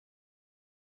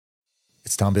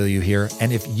It's Tom Bilyeu here.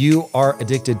 And if you are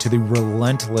addicted to the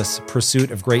relentless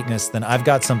pursuit of greatness, then I've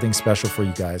got something special for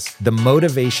you guys. The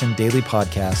Motivation Daily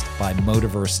Podcast by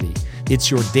Motiversity.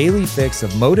 It's your daily fix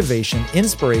of motivation,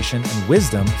 inspiration, and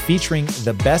wisdom featuring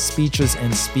the best speeches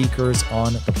and speakers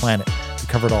on the planet. We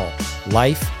cover it all.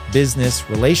 Life, business,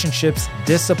 relationships,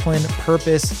 discipline,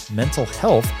 purpose, mental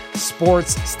health,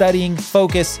 sports, studying,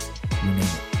 focus, you name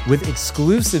it. With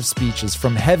exclusive speeches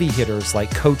from heavy hitters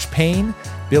like Coach Payne,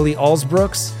 Billy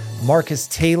Alsbrooks, Marcus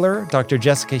Taylor, Dr.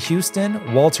 Jessica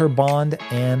Houston, Walter Bond,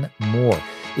 and more.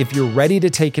 If you're ready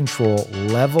to take control,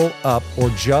 level up, or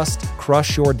just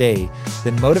crush your day,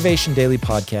 then Motivation Daily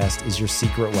Podcast is your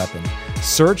secret weapon.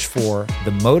 Search for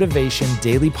the Motivation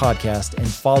Daily Podcast and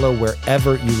follow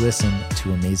wherever you listen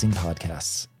to amazing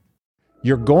podcasts.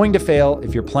 You're going to fail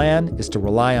if your plan is to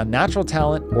rely on natural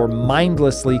talent or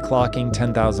mindlessly clocking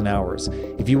 10,000 hours.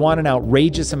 If you want an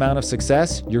outrageous amount of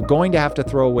success, you're going to have to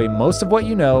throw away most of what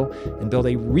you know and build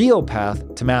a real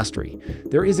path to mastery.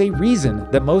 There is a reason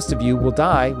that most of you will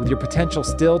die with your potential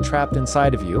still trapped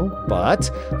inside of you, but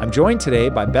I'm joined today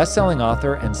by best-selling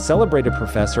author and celebrated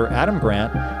professor Adam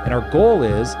Grant, and our goal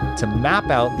is to map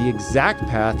out the exact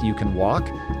path you can walk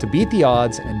to beat the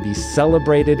odds and be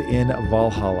celebrated in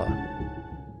Valhalla.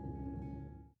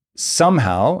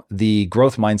 Somehow, the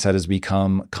growth mindset has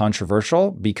become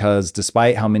controversial because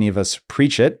despite how many of us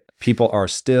preach it, people are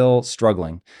still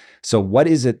struggling. So what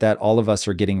is it that all of us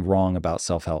are getting wrong about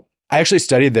self-help? I actually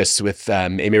studied this with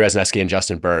Amy Wrzesniewski and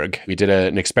Justin Berg. We did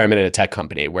an experiment at a tech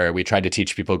company where we tried to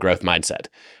teach people growth mindset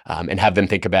and have them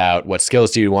think about what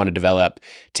skills do you want to develop,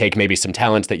 take maybe some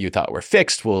talents that you thought were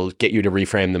fixed, we'll get you to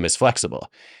reframe them as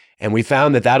flexible. And we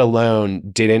found that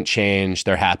alone didn't change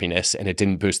their happiness and it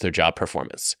didn't boost their job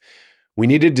performance. We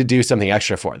needed to do something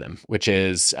extra for them, which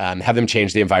is have them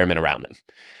change the environment around them.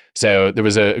 So there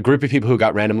was a group of people who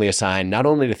got randomly assigned not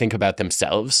only to think about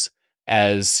themselves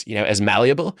as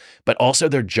malleable, but also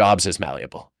their jobs as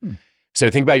malleable. So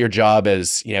think about your job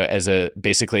as, as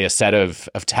basically a set of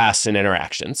tasks and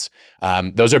interactions.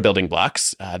 Those are building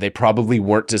blocks. They probably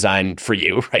weren't designed for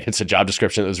you, right? It's a job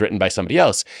description that was written by somebody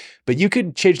else, but you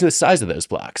could change the size of those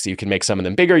blocks. You can make some of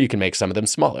them bigger. You can make some of them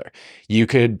smaller. You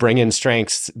could bring in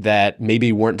strengths that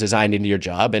maybe weren't designed into your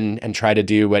job and try to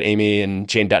do what Amy and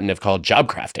Jane Dutton have called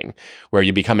job crafting, where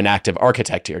you become an active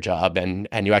architect to your job and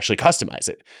you actually customize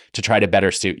it to try to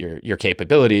better suit your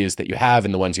capabilities that you have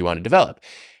and the ones you want to develop.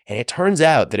 And it turns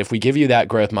out that if we give you that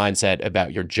growth mindset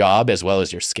about your job as well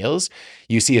as your skills,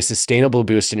 you see a sustainable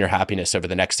boost in your happiness over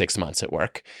the next 6 months at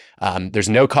work. There's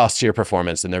no cost to your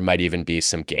performance, and there might even be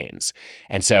some gains.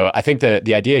 And so I think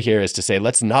the idea here is to say,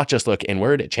 let's not just look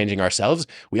inward at changing ourselves.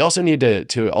 We also need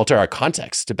to alter our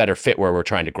context to better fit where we're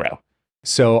trying to grow.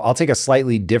 So I'll take a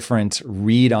slightly different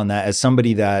read on that as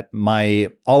somebody that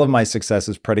all of my success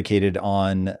is predicated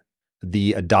on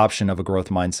the adoption of a growth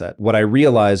mindset. What I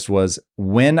realized was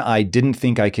when I didn't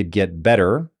think I could get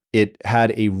better, it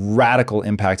had a radical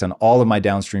impact on all of my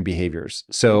downstream behaviors.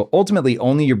 So ultimately,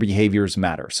 only your behaviors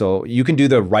matter. So you can do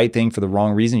the right thing for the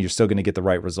wrong reason, you're still going to get the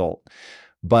right result.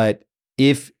 But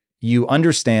if you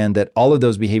understand that all of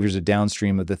those behaviors are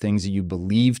downstream of the things that you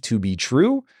believe to be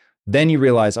true, then you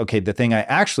realize, okay, the thing I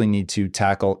actually need to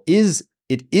tackle is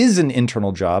an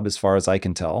internal job as far as I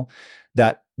can tell,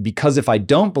 that because if I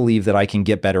don't believe that I can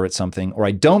get better at something, or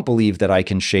I don't believe that I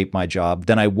can shape my job,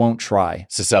 then I won't try.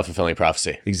 It's a self-fulfilling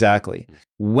prophecy. Exactly.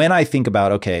 When I think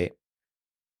about, okay,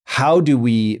 how do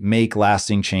we make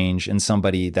lasting change in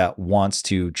somebody that wants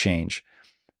to change?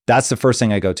 That's the first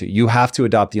thing I go to. You have to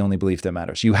adopt the only belief that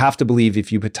matters. You have to believe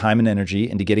if you put time and energy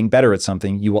into getting better at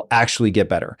something, you will actually get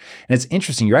better. And it's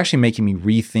interesting. You're actually making me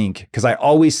rethink, because I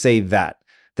always say that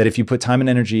if you put time and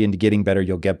energy into getting better,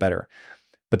 you'll get better.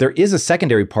 But there is a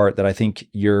secondary part that I think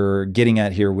you're getting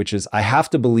at here, which is I have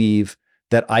to believe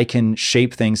that I can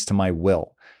shape things to my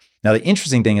will. Now, the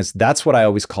interesting thing is that's what I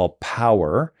always call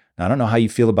power. Now, I don't know how you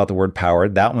feel about the word power.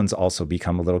 That one's also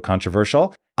become a little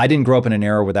controversial. I didn't grow up in an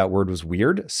era where that word was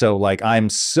weird. So I'm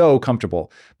so comfortable.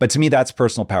 But to me, that's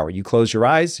personal power. You close your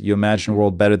eyes, you imagine a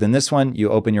world better than this one, you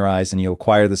open your eyes and you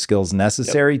acquire the skills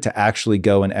necessary to actually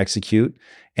go and execute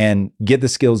and get the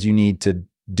skills you need to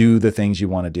do the things you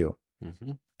want to do.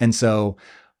 Mm-hmm. And so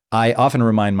I often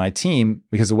remind my team,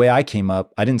 because the way I came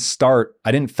up, I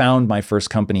didn't found my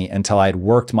first company until I had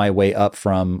worked my way up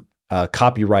from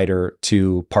copywriter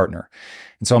to partner.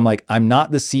 And so I'm like, I'm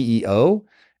not the CEO,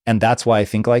 and that's why I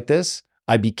think like this.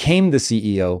 I became the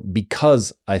CEO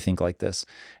because I think like this.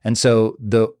 And so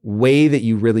the way that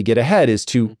you really get ahead is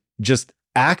to just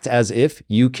act as if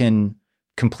you can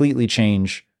completely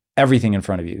change everything in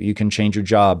front of you. You can change your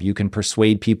job. You can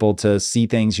persuade people to see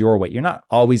things your way. You're not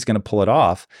always going to pull it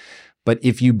off, But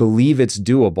if you believe it's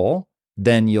doable,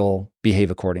 then you'll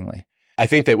behave accordingly. I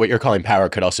think that what you're calling power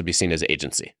could also be seen as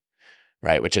agency,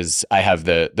 right? Which is I have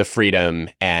the freedom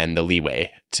and the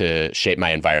leeway to shape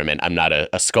my environment. I'm not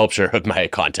a sculptor of my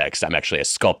context. I'm actually a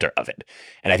sculptor of it.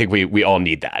 And I think we all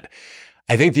need that.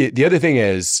 I think the other thing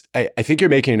is, I think you're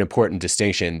making an important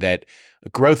distinction that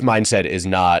growth mindset is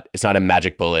it's not a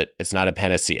magic bullet. It's not a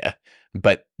panacea,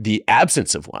 but the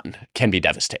absence of one can be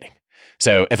devastating.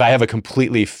 So if I have a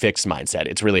completely fixed mindset,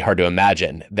 it's really hard to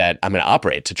imagine that I'm going to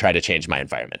operate to try to change my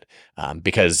environment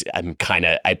because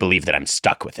I believe that I'm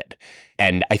stuck with it.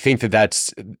 And I think that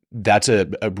that's a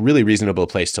really reasonable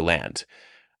place to land.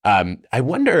 I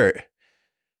wonder,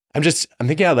 I'm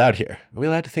thinking out loud here. Are we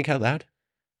allowed to think out loud?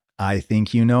 I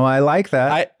think I like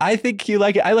that. I think you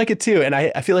like it. I like it too. And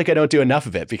I feel like I don't do enough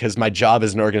of it because my job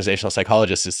as an organizational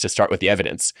psychologist is to start with the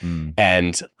evidence.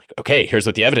 And okay, here's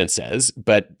what the evidence says,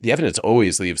 but the evidence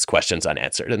always leaves questions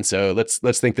unanswered. And so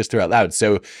let's think this through out loud.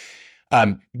 So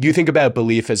you think about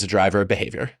belief as a driver of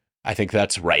behavior. I think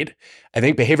that's right. I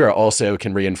think behavior also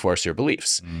can reinforce your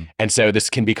beliefs. And so this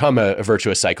can become a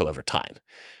virtuous cycle over time.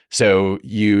 So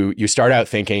you start out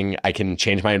thinking, I can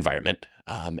change my environment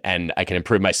and I can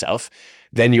improve myself.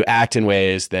 Then you act in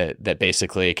ways that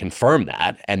basically confirm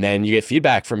that. And then you get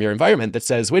feedback from your environment that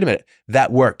says, wait a minute,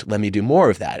 that worked. Let me do more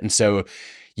of that. And so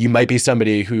you might be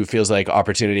somebody who feels like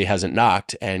opportunity hasn't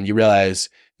knocked and you realize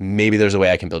maybe there's a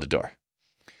way I can build a door.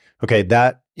 Okay,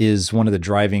 that is one of the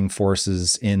driving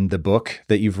forces in the book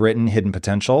that you've written, Hidden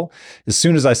Potential. As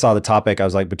soon as I saw the topic, I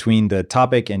was like, between the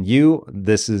topic and you,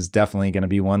 this is definitely going to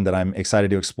be one that I'm excited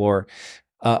to explore.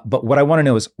 But what I want to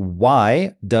know is,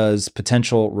 why does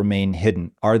potential remain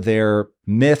hidden? Are there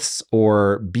myths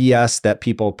or BS that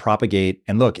people propagate?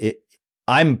 And look,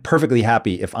 I'm perfectly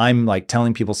happy if I'm like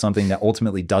telling people something that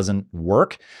ultimately doesn't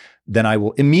work, then I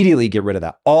will immediately get rid of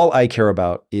that. All I care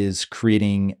about is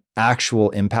creating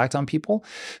actual impact on people.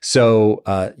 So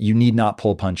you need not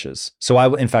pull punches. So I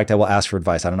will ask for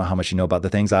advice. I don't know how much you know about the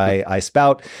things I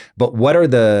spout, but what are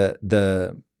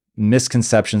the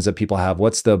misconceptions that people have?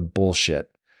 What's the bullshit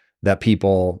that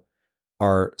people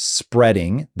are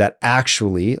spreading that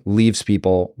actually leaves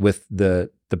people with the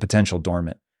potential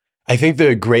dormant? I think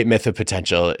the great myth of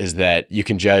potential is that you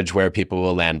can judge where people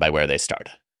will land by where they start.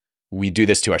 We do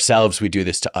this to ourselves. We do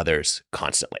this to others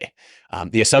constantly.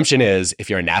 The assumption is if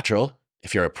you're a natural,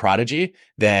 if you're a prodigy,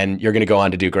 then you're going to go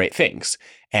on to do great things.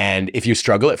 And if you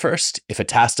struggle at first, if a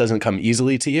task doesn't come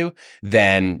easily to you,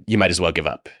 then you might as well give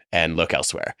up and look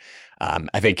elsewhere.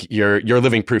 I think you're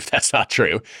living proof that's not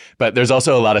true, but there's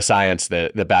also a lot of science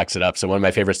that backs it up. So one of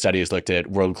my favorite studies looked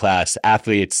at world-class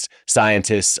athletes,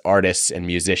 scientists, artists, and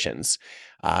musicians,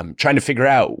 trying to figure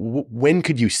out when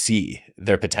could you see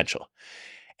their potential.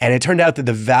 And it turned out that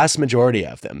the vast majority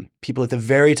of them, people at the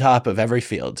very top of every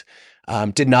field,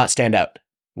 did not stand out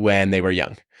when they were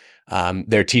young.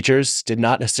 Their teachers did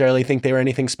not necessarily think they were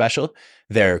anything special.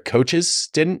 Their coaches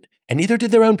didn't, and neither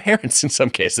did their own parents in some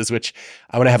cases, which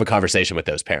I want to have a conversation with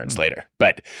those parents later.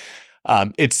 But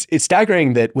it's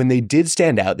staggering that when they did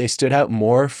stand out, they stood out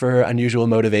more for unusual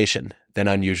motivation than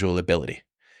unusual ability.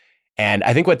 And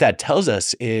I think what that tells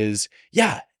us is,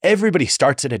 yeah, everybody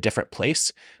starts at a different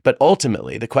place, but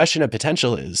ultimately the question of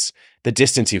potential is the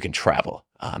distance you can travel,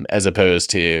 as opposed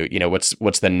to,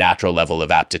 what's the natural level of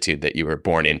aptitude that you were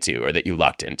born into or that you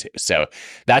lucked into. So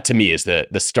that to me is the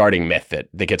starting myth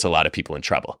that gets a lot of people in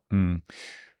trouble.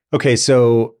 Okay,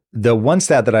 so the one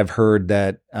stat that I've heard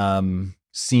that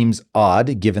seems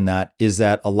odd, given that, is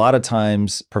that a lot of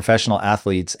times professional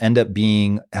athletes end up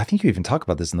being, I think you even talk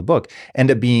about this in the book,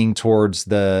 end up being towards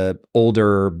the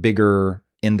older, bigger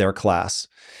in their class.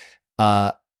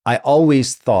 I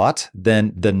always thought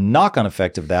then the knock-on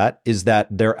effect of that is that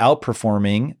they're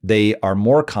outperforming, they are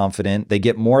more confident, they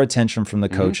get more attention from the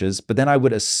coaches, but then I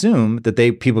would assume that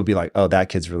people would be like, oh, that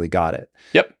kid's really got it.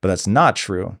 Yep. But that's not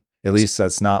true. At least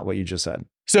that's not what you just said.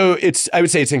 So I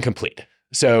would say it's incomplete.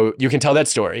 So you can tell that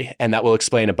story and that will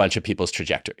explain a bunch of people's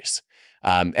trajectories.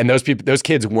 And those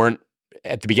kids weren't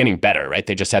at the beginning better, right?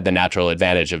 They just had the natural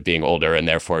advantage of being older and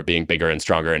therefore being bigger and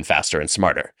stronger and faster and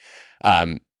smarter.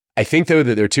 I think, though,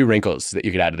 that there are two wrinkles that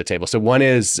you could add to the table. So one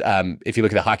is if you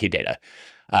look at the hockey data.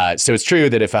 So it's true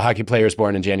that if a hockey player is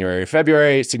born in January or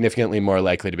February, significantly more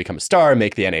likely to become a star,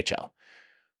 make the NHL.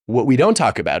 What we don't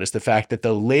talk about is the fact that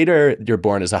the later you're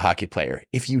born as a hockey player,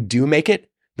 if you do make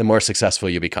it, the more successful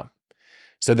you become.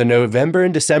 So the November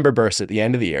and December bursts at the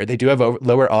end of the year, they do have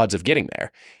lower odds of getting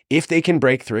there. If they can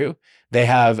break through, they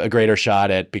have a greater shot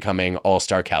at becoming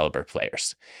all-star caliber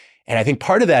players. And I think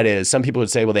part of that is some people would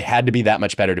say, well, they had to be that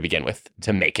much better to begin with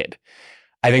to make it.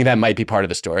 I think that might be part of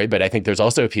the story, but I think there's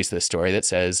also a piece of the story that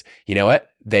says, you know what?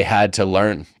 They had to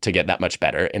learn to get that much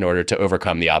better in order to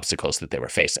overcome the obstacles that they were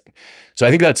facing. So I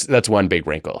think that's one big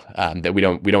wrinkle that we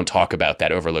don't talk about,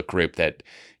 that overlooked group that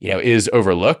is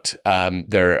overlooked.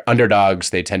 They're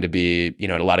underdogs. They tend to be in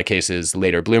a lot of cases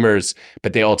later bloomers,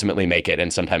 but they ultimately make it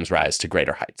and sometimes rise to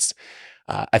greater heights.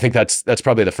 I think that's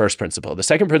probably the first principle. The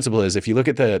second principle is if you look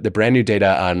at the brand new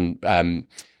data on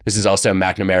this is also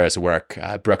McNamara's work,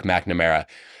 Brooke McNamara,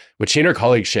 which she and her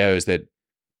colleagues shows that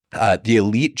the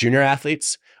elite junior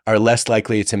athletes are less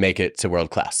likely to make it to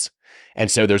world class. And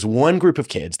so there's one group of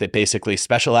kids that basically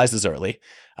specializes early.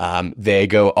 They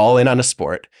go all in on a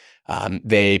sport.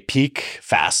 They peak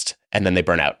fast and then they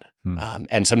burn out.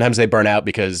 And sometimes they burn out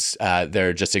because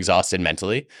they're just exhausted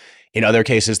mentally. In other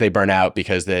cases, they burn out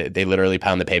because they literally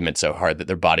pound the pavement so hard that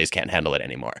their bodies can't handle it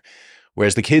anymore.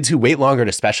 Whereas the kids who wait longer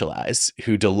to specialize,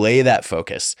 who delay that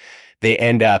focus, they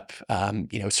end up,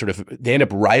 they end up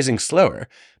rising slower,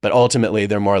 but ultimately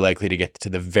they're more likely to get to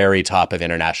the very top of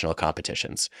international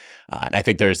competitions. And I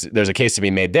think there's a case to be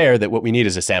made there that what we need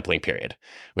is a sampling period,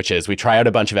 which is we try out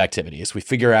a bunch of activities, we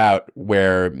figure out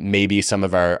where maybe some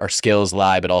of our skills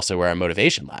lie, but also where our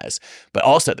motivation lies, but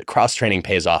also the cross training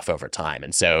pays off over time.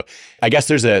 And so I guess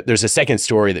there's a second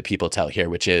story that people tell here,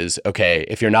 which is, okay,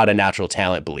 if you're not a natural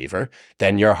talent believer,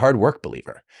 then you're a hard work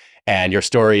believer. And your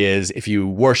story is, if you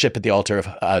worship at the altar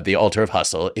of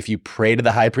hustle, if you pray to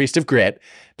the high priest of grit,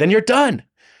 then you're done. I'm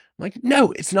like,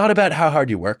 no, it's not about how hard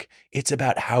you work. It's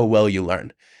about how well you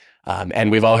learn.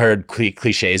 And we've all heard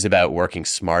cliches about working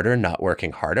smarter, not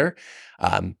working harder.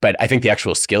 But I think the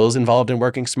actual skills involved in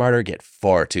working smarter get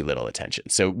far too little attention.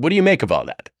 So what do you make of all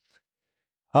that?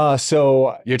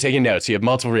 So you're taking notes. You have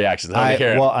multiple reactions.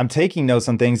 I'm taking notes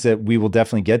on things that we will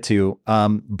definitely get to.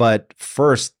 But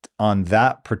first on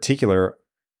that particular,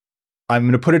 I'm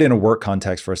going to put it in a work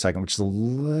context for a second, which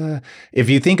is, if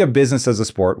you think of business as a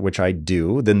sport, which I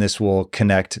do, then this will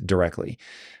connect directly.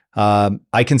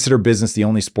 I consider business the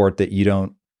only sport that you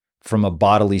don't, from a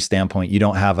bodily standpoint, you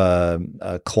don't have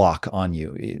a clock on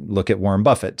you. Look at Warren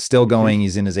Buffett, still going,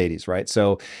 he's in his 80s, right?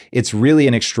 So it's really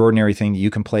an extraordinary thing that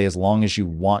you can play as long as you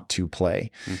want to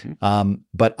play.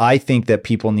 But I think that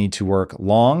people need to work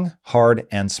long, hard,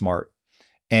 and smart.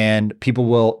 And people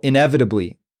will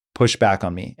inevitably push back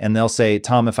on me. And they'll say,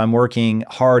 Tom, if I'm working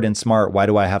hard and smart, why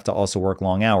do I have to also work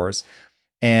long hours?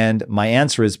 And my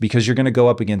answer is because you're going to go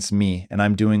up against me and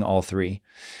I'm doing all three.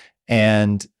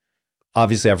 And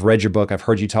obviously, I've read your book, I've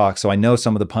heard you talk, so I know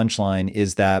some of the punchline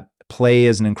is that play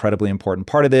is an incredibly important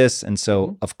part of this. And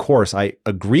so, of course, I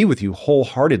agree with you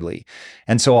wholeheartedly.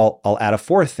 And so I'll add a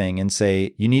fourth thing and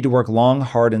say, you need to work long,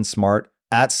 hard, and smart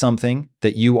at something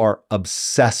that you are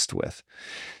obsessed with.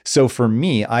 So for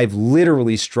me, I've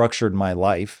literally structured my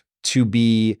life to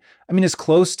be, as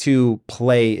close to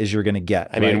play as you're going to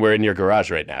get. We're in your garage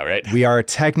right now, right? We are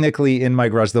technically in my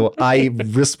garage, though I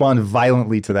respond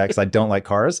violently to that because I don't like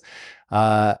cars.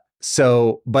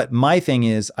 But my thing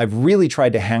is, I've really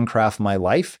tried to handcraft my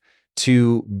life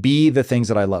to be the things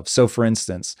that I love. So for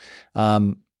instance,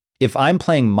 if I'm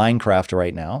playing Minecraft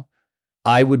right now,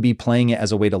 I would be playing it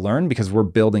as a way to learn because we're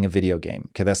building a video game.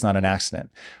 Okay, that's not an accident.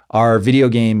 Our video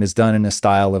game is done in a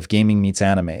style of gaming meets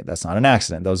anime. That's not an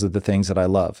accident. Those are the things that I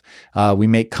love. We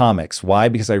make comics. Why?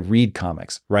 Because I read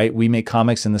comics, right? We make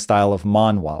comics in the style of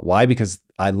manhwa. Why? Because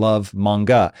I love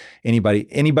manga. Anybody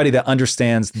that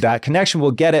understands that connection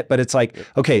will get it, but it's like,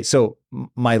 okay, so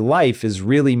my life is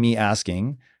really me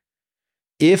asking,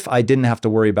 if I didn't have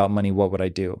to worry about money, what would I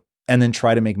do? And then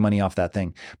try to make money off that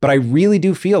thing. But I really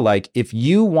do feel like if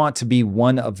you want to be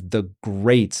one of the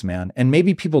greats, man, and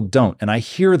maybe people don't, and I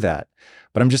hear that,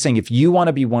 but I'm just saying, if you want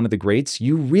to be one of the greats,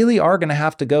 you really are going to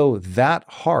have to go that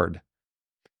hard.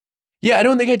 Yeah, I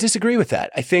don't think I disagree with that.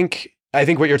 I think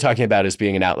what you're talking about is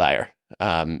being an outlier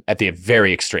at the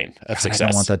very extreme of success. I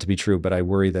don't want that to be true, but I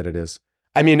worry that it is.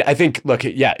 I think, look,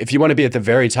 yeah, if you want to be at the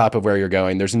very top of where you're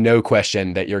going, there's no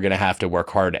question that you're going to have to work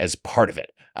hard as part of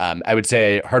it. I would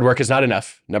say hard work is not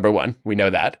enough. Number one, we know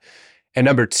that. And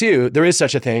number two, there is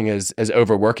such a thing as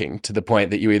overworking to the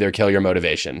point that you either kill your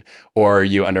motivation or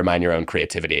you undermine your own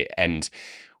creativity. And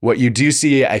what you do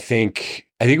see, I think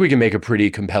we can make a pretty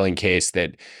compelling case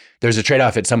that there's a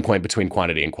trade-off at some point between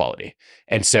quantity and quality.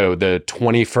 And so the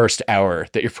 21st hour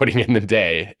that you're putting in the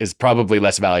day is probably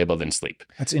less valuable than sleep.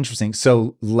 That's interesting.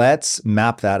 So let's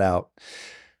map that out.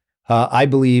 I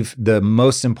believe the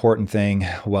most important thing,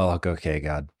 okay,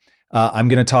 God. I'm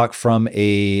going to talk from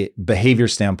a behavior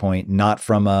standpoint, not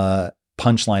from a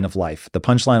punchline of life. The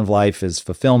punchline of life is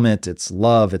fulfillment, it's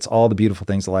love, it's all the beautiful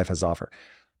things that life has to offer.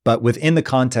 But within the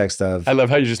context of, I love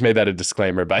how you just made that a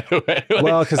disclaimer, by the way. Like,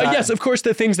 well, because yes, of course,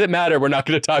 the things that matter we're not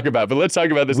going to talk about, but let's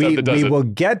talk about the stuff that doesn't. We will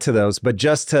get to those, but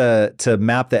just to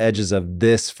map the edges of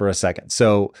this for a second.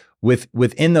 So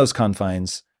within those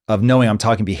confines of knowing I'm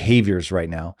talking behaviors right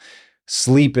now,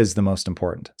 sleep is the most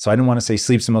important. So I didn't want to say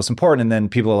sleep's the most important, and then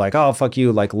people are like, oh, fuck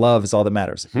you, like love is all that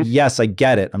matters. Mm-hmm. Yes, I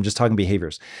get it. I'm just talking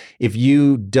behaviors. If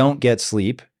you don't get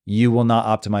sleep, you will not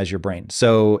optimize your brain.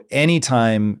 So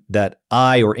anytime that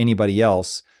I or anybody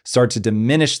else start to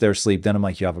diminish their sleep, then I'm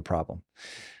like, you have a problem.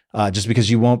 Just because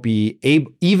you won't be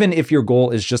able, even if your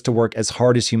goal is just to work as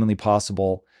hard as humanly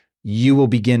possible, you will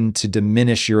begin to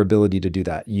diminish your ability to do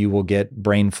that. You will get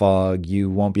brain fog. You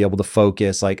won't be able to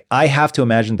focus. Like, I have to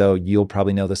imagine, though, you'll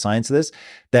probably know the science of this,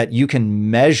 that you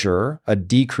can measure a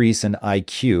decrease in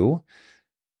IQ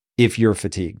if you're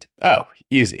fatigued. Oh,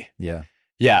 easy. Yeah.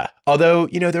 Yeah. Although,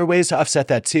 there are ways to offset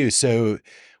that too. So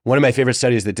one of my favorite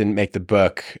studies that didn't make the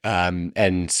book,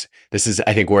 and this is,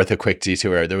 I think, worth a quick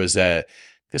detour. This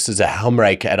is a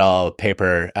Helmreich et al.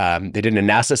 Paper. They did a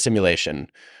NASA simulation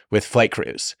with flight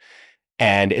crews.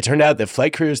 And it turned out that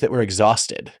flight crews that were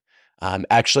exhausted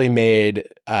actually made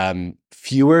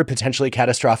fewer potentially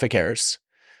catastrophic errors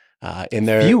in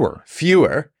their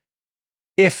fewer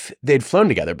if they'd flown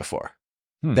together before.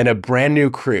 Than a brand new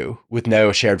crew with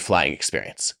no shared flying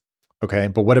experience. Okay,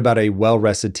 but what about a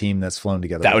well-rested team that's flown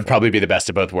together? That would probably be the best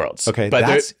of both worlds. Okay, but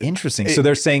that's interesting. So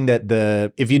they're saying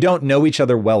that if you don't know each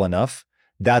other well enough,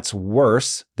 that's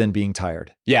worse than being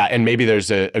tired. Yeah, and maybe there's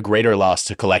a greater loss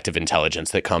to collective intelligence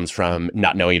that comes from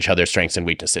not knowing each other's strengths and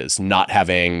weaknesses, not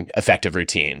having effective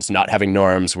routines, not having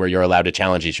norms where you're allowed to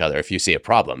challenge each other if you see a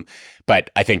problem. But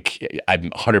I think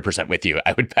I'm 100% with you.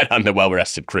 I would bet on the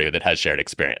well-rested crew that has shared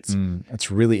experience.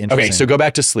 That's really interesting. Okay, so go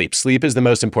back to sleep. Sleep is the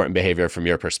most important behavior from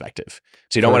your perspective.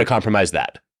 So you don't want to compromise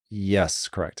that. Yes,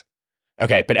 correct.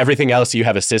 Okay, but everything else, you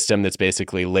have a system that's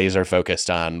basically laser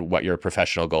focused on what your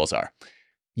professional goals are.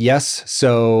 Yes.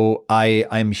 So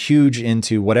I'm huge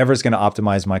into whatever's going to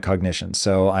optimize my cognition.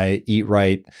 So I eat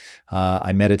right,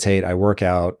 I meditate, I work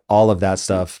out, all of that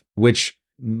stuff, which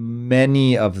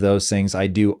many of those things I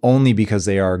do only because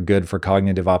they are good for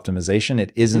cognitive optimization.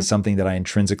 It isn't something that I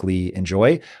intrinsically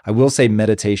enjoy. I will say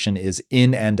meditation is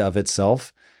in and of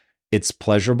itself, it's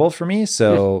pleasurable for me.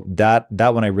 So that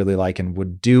one I really like and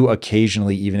would do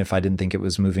occasionally, even if I didn't think it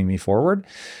was moving me forward.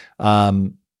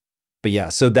 But yeah,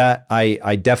 so that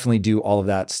I definitely do all of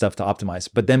that stuff to optimize.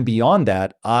 But then beyond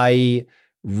that, I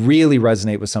really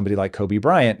resonate with somebody like Kobe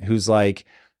Bryant, who's like,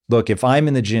 look, if I'm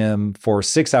in the gym for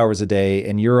 6 hours a day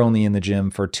and you're only in the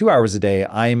gym for 2 hours a day,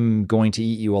 I'm going to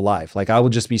eat you alive. Like, I will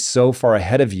just be so far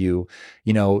ahead of you,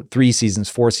 3 seasons,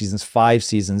 4 seasons, 5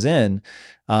 seasons in.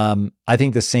 I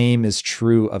think the same is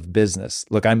true of business.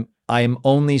 Look, I am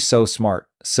only so smart.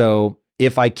 So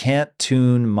if I can't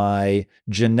tune my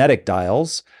genetic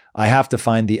dials, I have to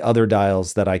find the other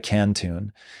dials that I can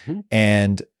tune.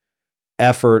 And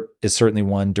effort is certainly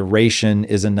one, duration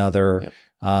is another. Yep.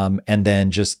 And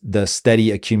then just the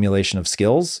steady accumulation of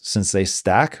skills, since they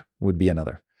stack, would be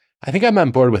another. I think I'm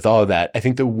on board with all of that. I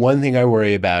think the one thing I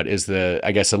worry about is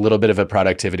a little bit of a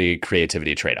productivity,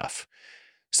 creativity trade-off.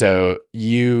 So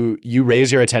you raise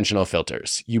your attentional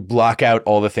filters. You block out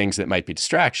all the things that might be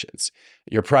distractions.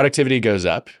 Your productivity goes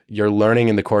up. Your learning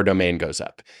in the core domain goes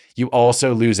up. You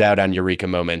also lose out on eureka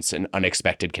moments and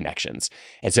unexpected connections.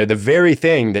 And so the very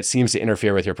thing that seems to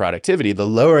interfere with your productivity, the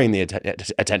lowering the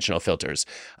attentional filters,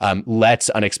 lets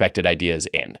unexpected ideas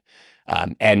in.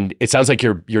 And it sounds like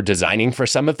you're designing for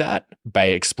some of that by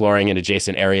exploring in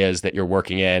adjacent areas that you're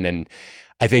working in. And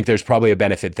I think there's probably a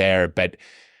benefit there, but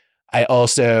I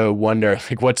also wonder,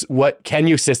 what can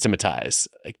you systematize?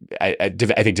 I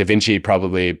think Da Vinci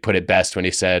probably put it best when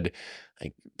he said,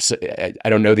 I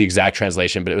don't know the exact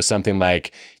translation, but it was something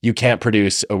like, you can't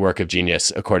produce a work of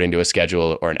genius according to a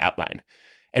schedule or an outline.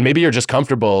 And maybe you're just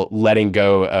comfortable letting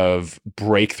go of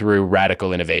breakthrough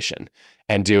radical innovation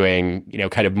and doing,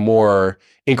 kind of more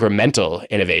incremental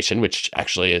innovation, which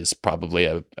actually is probably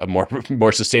a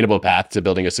more sustainable path to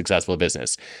building a successful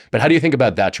business. But how do you think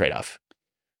about that trade-off?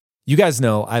 You guys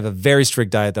know I have a very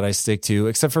strict diet that I stick to,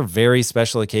 except for very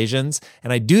special occasions.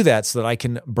 And I do that so that I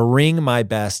can bring my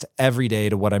best every day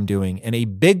to what I'm doing. And a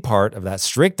big part of that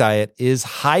strict diet is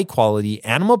high quality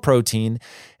animal protein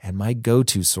and my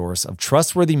go-to source of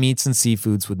trustworthy meats and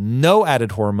seafoods with no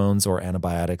added hormones or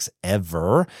antibiotics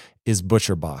ever is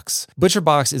ButcherBox.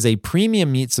 ButcherBox is a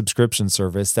premium meat subscription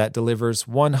service that delivers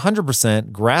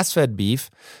 100% grass-fed beef,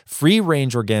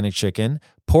 free-range organic chicken,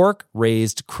 pork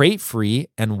raised crate-free,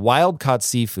 and wild-caught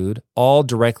seafood, all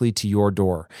directly to your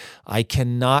door. I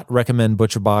cannot recommend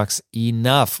ButcherBox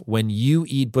enough. When you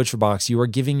eat ButcherBox, you are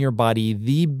giving your body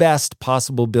the best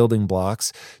possible building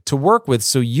blocks to work with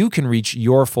so you can reach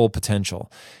your full potential.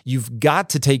 You've got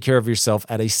to take care of yourself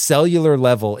at a cellular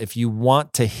level if you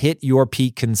want to hit your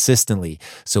peak consistently.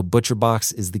 So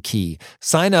ButcherBox is the key.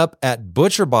 Sign up at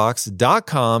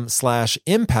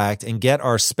butcherbox.com/impact and get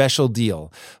our special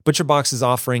deal. ButcherBox is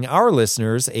offering our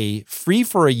listeners a free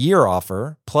for a year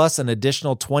offer plus an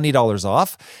additional $20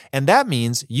 off. And that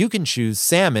means you can choose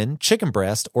salmon, chicken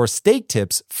breast, or steak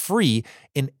tips free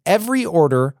in every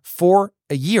order for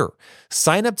a year.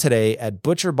 Sign up today at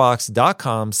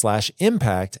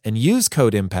butcherbox.com/impact and use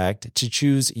code IMPACT to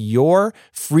choose your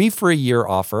free for a year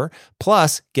offer,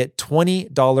 plus get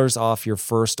 $20 off your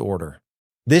first order.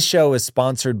 This show is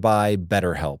sponsored by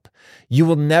BetterHelp. You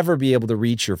will never be able to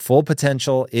reach your full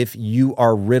potential if you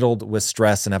are riddled with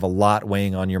stress and have a lot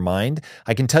weighing on your mind.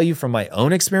 I can tell you from my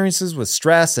own experiences with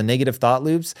stress and negative thought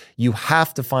loops, you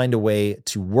have to find a way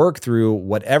to work through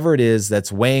whatever it is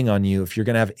that's weighing on you if you're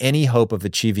going to have any hope of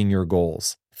achieving your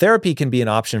goals. Therapy can be an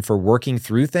option for working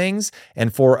through things,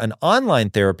 and for an online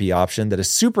therapy option that is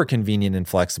super convenient and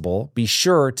flexible, be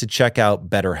sure to check out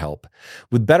BetterHelp.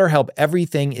 With BetterHelp,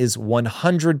 everything is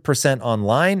 100%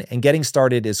 online, and getting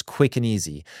started is quick and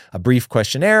easy. A brief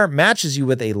questionnaire matches you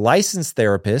with a licensed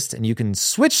therapist, and you can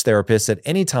switch therapists at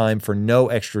any time for no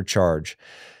extra charge.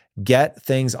 Get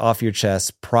things off your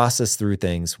chest, process through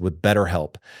things with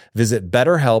BetterHelp. Visit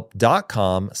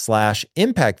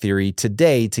betterhelp.com/impact theory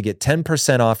today to get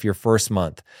 10% off your first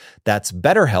month. That's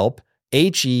BetterHelp,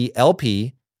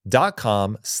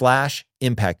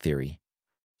 HELP.com/impact theory.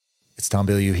 It's Tom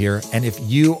Bilyeu here. And if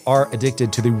you are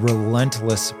addicted to the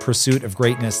relentless pursuit of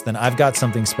greatness, then I've got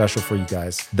something special for you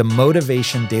guys. The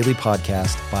Motivation Daily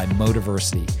Podcast by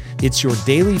Motiversity. It's your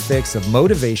daily fix of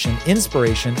motivation,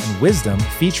 inspiration, and wisdom,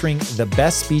 featuring the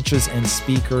best speeches and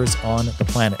speakers on the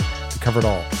planet. We cover it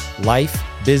all: life,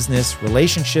 business,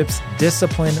 relationships,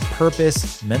 discipline,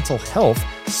 purpose, mental health,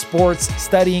 sports,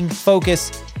 studying,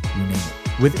 focus, you name it.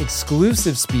 With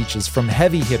exclusive speeches from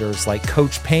heavy hitters like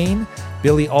Coach Payne,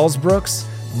 Billy Alsbrooks,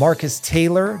 Marcus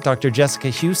Taylor, Dr. Jessica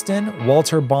Houston,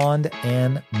 Walter Bond,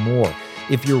 and more.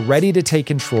 If you're ready to take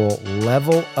control,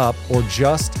 level up, or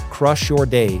just crush your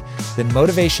day, then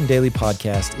Motivation Daily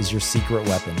Podcast is your secret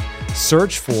weapon.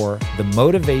 Search for the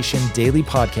Motivation Daily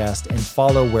Podcast and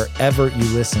follow wherever you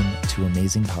listen to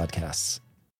amazing podcasts.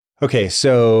 Okay,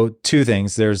 so two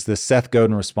things. There's the Seth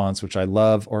Godin response, which I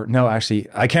love, or no, actually,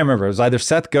 I can't remember. It was either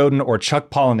Seth Godin or Chuck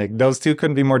Palahniuk. Those two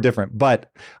couldn't be more different,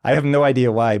 but I have no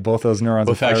idea why both those neurons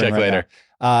are firing. We'll fact check later.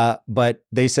 But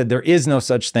they said there is no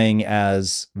such thing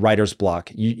as writer's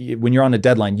block. When you're on a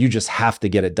deadline, you just have to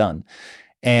get it done.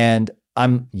 And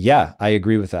I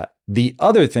agree with that. The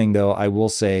other thing, though, I will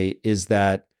say is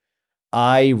that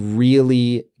I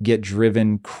really get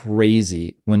driven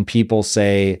crazy when people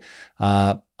say,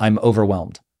 I'm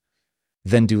overwhelmed.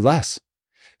 Then do less.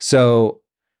 So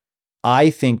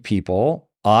I think people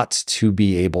ought to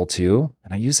be able to,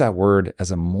 and I use that word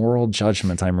as a moral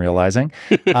judgment, I'm realizing,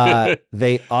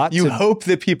 they ought You hope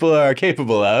that people are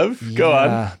capable of. Go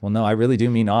on. Well, no, I really do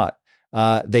mean ought.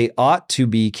 They ought to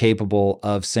be capable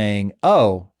of saying,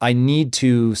 oh, I need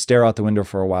to stare out the window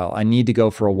for a while. I need to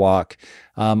go for a walk.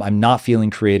 I'm not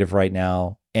feeling creative right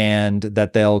now. And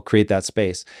that they'll create that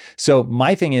space. So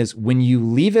my thing is, when you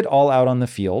leave it all out on the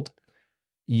field,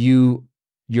 you're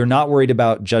not worried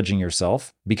about judging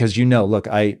yourself, because look,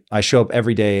 I show up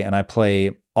every day and I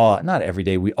play not every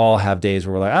day. We all have days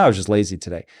where we're like, I was just lazy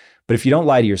today. But if you don't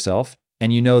lie to yourself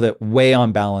and you know that way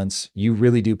on balance, you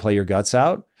really do play your guts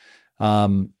out,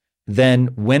 then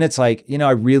when it's like,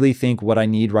 I really think what I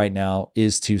need right now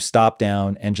is to stop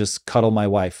down and just cuddle my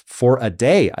wife for a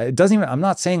day. I'm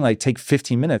not saying like take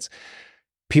 15 minutes.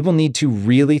 People need to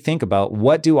really think about,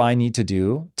 what do I need to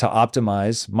do to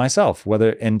optimize myself?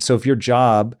 So if your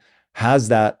job has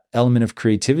that element of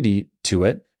creativity to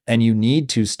it and you need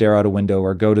to stare out a window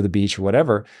or go to the beach or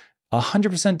whatever,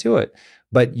 100% do it.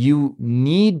 But you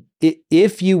need,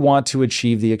 if you want to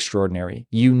achieve the extraordinary,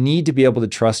 you need to be able to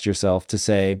trust yourself to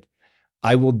say,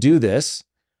 I will do this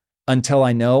until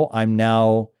I know I'm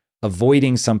now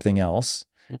avoiding something else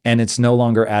and it's no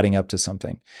longer adding up to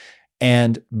something.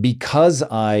 And because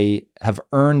I have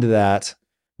earned that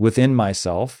within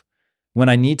myself, when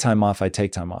I need time off, I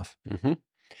take time off. Mm-hmm.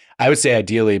 I would say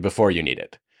ideally before you need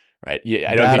it. right?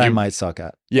 I don't think I might suck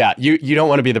at. Yeah, you don't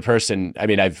want to be the person. I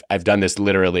mean, I've done this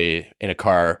literally in a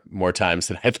car more times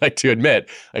than I'd like to admit.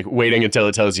 Like waiting until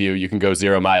it tells you can go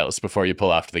 0 miles before you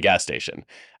pull off to the gas station.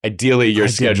 Ideally, you're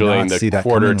scheduling the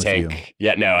quarter tank.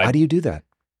 Yeah, no. Why do you do that?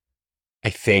 I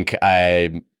think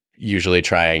I'm usually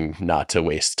trying not to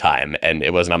waste time, and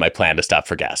it wasn't on my plan to stop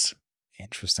for gas.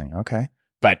 Interesting. Okay.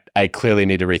 But I clearly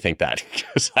need to rethink that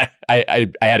because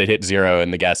I had it hit 0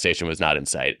 and the gas station was not in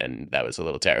sight, and that was a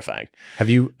little terrifying. Have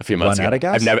you a few months run ago.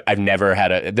 out of gas? I've never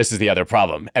had this is the other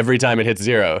problem. Every time it hits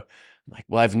 0, I'm like,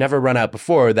 well, I've never run out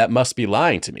before. That must be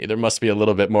lying to me. There must be a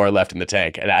little bit more left in the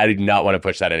tank. And I do not want to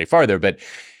push that any farther. But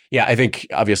yeah, I think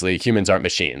obviously humans aren't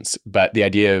machines, but the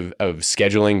idea of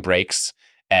scheduling breaks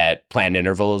at planned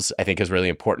intervals, I think is really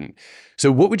important.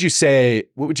 So what would you say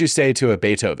to a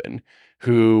Beethoven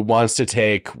who wants to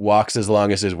take walks as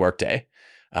long as his workday,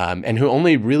 and who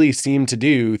only really seem to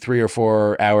do 3 or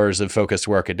 4 hours of focused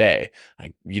work a day?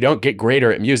 Like, you don't get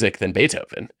greater at music than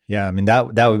Beethoven. Yeah, I mean,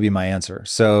 that would be my answer.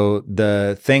 So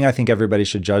the thing I think everybody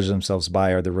should judge themselves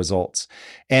by are the results,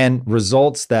 and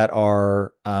results that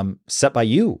are set by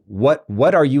you. What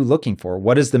are you looking for?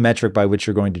 What is the metric by which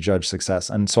you're going to judge success?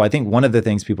 And so I think one of the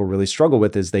things people really struggle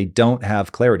with is they don't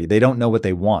have clarity. They don't know what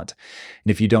they want.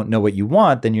 And if you don't know what you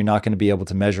want, then you're not going to be able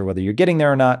to measure whether you're getting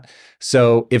there or not.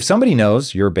 So if somebody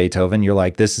knows you're Beethoven, you're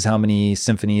like, this is how many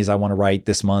symphonies I want to write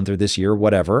this month or this year,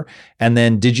 whatever. And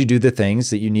then did you do the things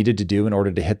that you needed to do in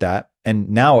order to hit that? And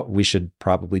now we should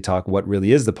probably talk what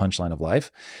really is the punchline of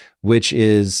life, which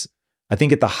is, I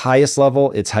think at the highest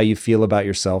level, it's how you feel about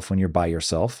yourself when you're by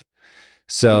yourself.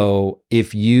 So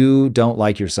if you don't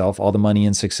like yourself, all the money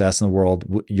and success in the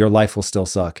world, your life will still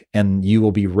suck and you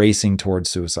will be racing towards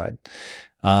suicide.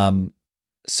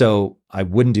 So I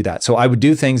wouldn't do that. So I would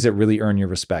do things that really earn your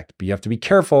respect, but you have to be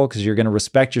careful because you're going to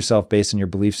respect yourself based on your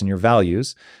beliefs and your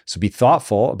values. So be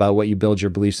thoughtful about what you build your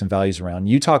beliefs and values around.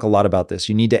 You talk a lot about this.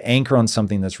 You need to anchor on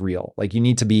something that's real. Like you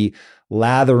need to be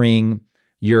lathering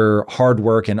your hard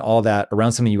work and all that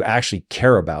around something you actually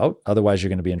care about. Otherwise, you're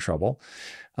going to be in trouble.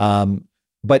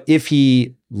 But if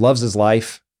he loves his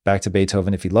life, back to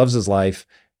Beethoven, if he loves his life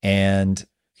and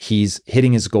he's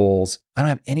hitting his goals, I don't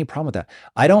have any problem with that.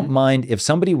 I don't mind if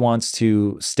somebody wants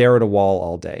to stare at a wall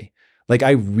all day. Like,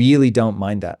 I really don't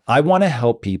mind that. I want to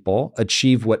help people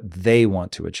achieve what they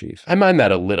want to achieve. I mind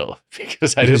that a little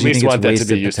because I at least want that to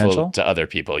be useful to other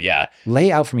people. Yeah.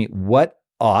 Lay out for me what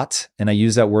ought, and I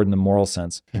use that word in the moral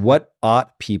sense, what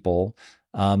ought people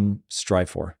strive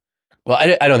for? Well,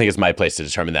 I don't think it's my place to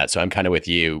determine that. So I'm kind of with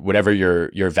you. Whatever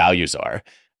your values are,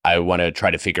 I want to try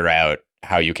to figure out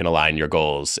how you can align your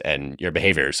goals and your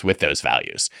behaviors with those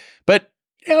values. But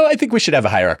I think we should have a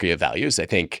hierarchy of values. I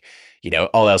think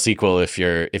all else equal, if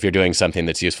you're doing something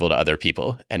that's useful to other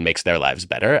people and makes their lives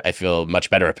better, I feel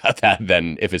much better about that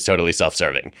than if it's totally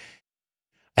self-serving.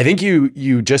 I think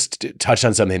you just touched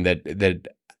on something that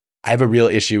I have a real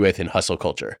issue with in hustle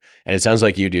culture, and it sounds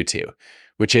like you do too,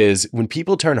 which is when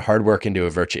people turn hard work into a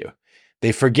virtue,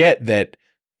 they forget that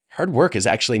hard work is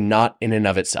actually not in and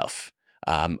of itself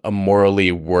a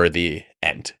morally worthy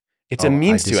end. It's a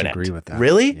means to an end. I disagree with that.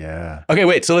 Really? Yeah. Okay,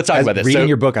 wait. So let's talk about this. Reading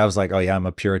your book, I was like, oh yeah, I'm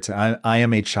a Puritan. I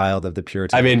am a child of the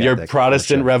Puritan. I mean, your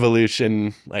Protestant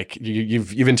revolution, like you've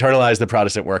internalized the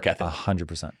Protestant work ethic.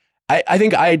 100%. I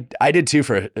think I did too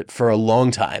for a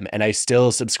long time, and I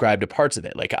still subscribe to parts of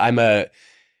it. Like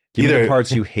Give me the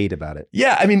parts you hate about it.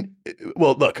 Yeah, I mean,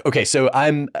 well, look, okay, so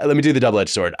let me do the double-edged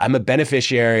sword. I'm a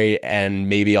beneficiary and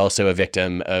maybe also a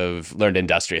victim of learned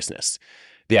industriousness.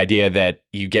 The idea that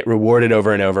you get rewarded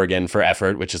over and over again for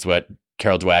effort, which is what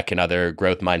Carol Dweck and other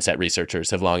growth mindset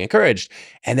researchers have long encouraged.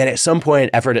 And then at some point,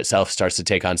 effort itself starts to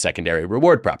take on secondary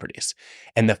reward properties.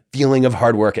 And the feeling of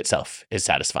hard work itself is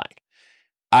satisfying.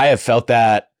 I have felt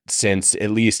that since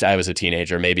at least I was a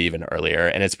teenager, maybe even earlier,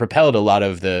 and it's propelled a lot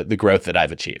of the growth that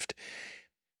I've achieved.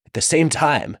 At the same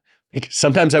time,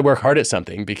 sometimes I work hard at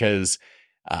something because,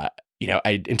 I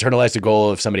internalized a goal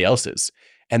of somebody else's,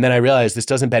 and then I realize this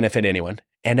doesn't benefit anyone,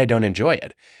 and I don't enjoy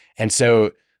it. And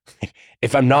so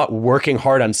if I'm not working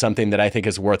hard on something that I think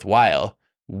is worthwhile,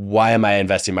 why am I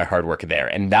investing my hard work there?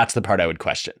 And that's the part I would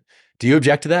question. Do you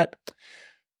object to that?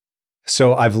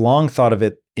 So I've long thought of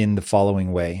it in the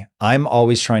following way. I'm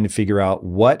always trying to figure out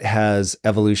what has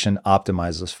evolution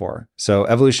optimized us for. So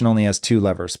evolution only has 2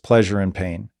 levers, pleasure and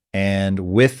pain. And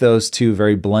with those 2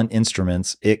 very blunt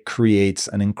instruments, it creates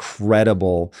an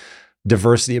incredible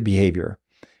diversity of behavior.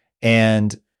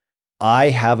 And I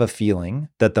have a feeling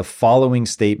that the following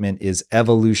statement is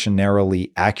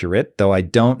evolutionarily accurate, though I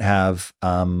don't have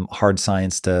hard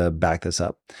science to back this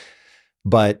up.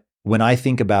 But when I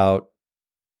think about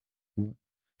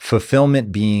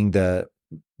fulfillment being the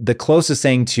the closest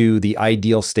thing to the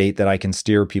ideal state that I can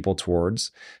steer people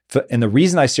towards. And the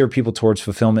reason I steer people towards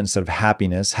fulfillment instead of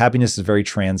happiness is very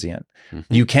transient.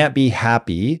 Mm-hmm. You can't be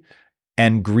happy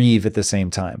and grieve at the same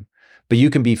time, but you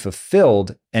can be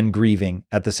fulfilled and grieving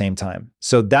at the same time.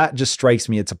 So that just strikes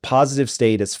me. It's a positive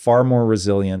state. It's far more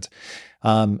resilient.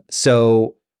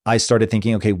 So I started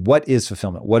thinking, okay, what is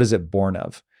fulfillment? What is it born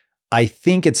of? I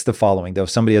think it's the following, though. If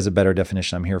somebody has a better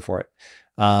definition, I'm here for it.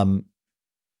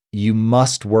 You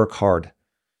must work hard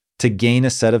to gain a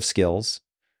set of skills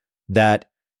that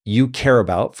you care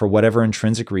about for whatever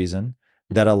intrinsic reason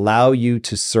that allow you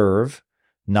to serve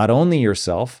not only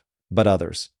yourself, but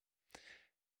others.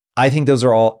 I think those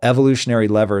are all evolutionary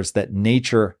levers that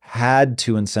nature had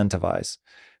to incentivize.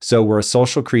 So we're a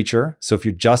social creature. So if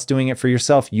you're just doing it for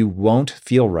yourself, you won't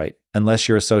feel right unless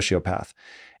you're a sociopath.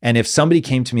 And if somebody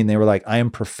came to me and they were like, I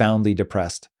am profoundly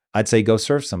depressed, I'd say, go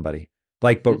serve somebody.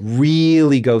 But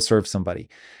really go serve somebody.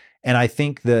 And I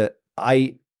think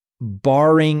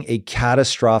barring a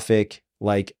catastrophic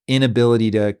inability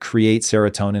to create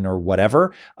serotonin or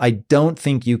whatever, I don't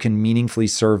think you can meaningfully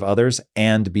serve others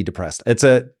and be depressed. It's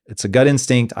a gut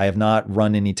instinct. I have not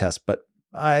run any tests, but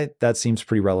that seems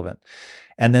pretty relevant.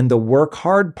 And then the work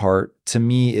hard part to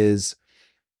me is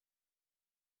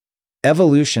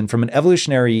evolution. From an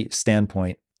evolutionary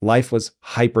standpoint, life was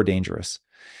hyper dangerous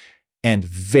and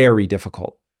very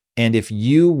difficult. And if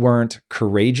you weren't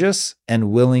courageous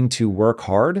and willing to work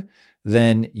hard,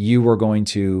 then you were going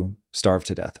to starve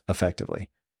to death effectively.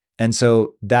 And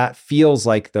so that feels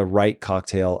like the right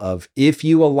cocktail of, if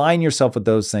you align yourself with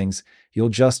those things, you'll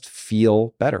just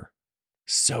feel better.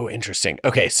 So interesting.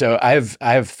 Okay, so I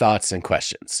have thoughts and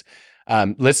questions.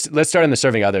 Let's start on the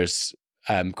serving others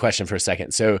question for a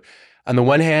second. So on the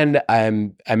one hand,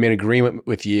 I'm in agreement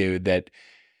with you that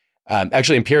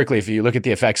actually empirically, if you look at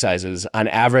the effect sizes, on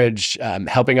average,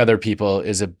 helping other people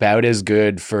is about as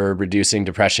good for reducing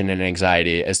depression and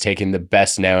anxiety as taking the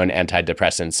best known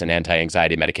antidepressants and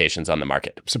anti-anxiety medications on the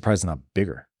market. I'm surprised not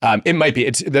bigger. It might be.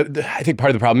 I think part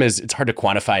of the problem is it's hard to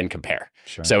quantify and compare.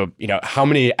 Sure. So, how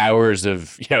many hours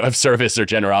of service or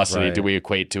generosity do we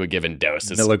equate to a given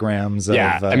dose? Milligrams of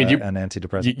an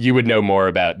antidepressant. You would know more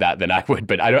about that than I would,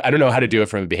 but I don't know how to do it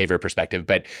from a behavior perspective.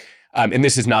 But and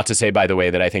this is not to say, by the way,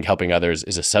 that I think helping others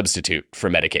is a substitute for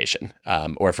medication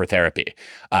or for therapy.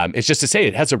 It's just to say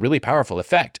it has a really powerful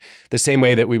effect. The same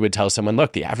way that we would tell someone,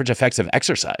 look, the average effects of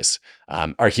exercise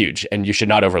are huge, and you should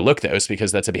not overlook those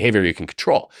because that's a behavior you can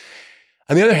control.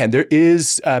 On the other hand, there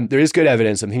is good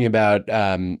evidence. I'm thinking about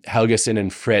Helgeson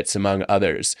and Fritz, among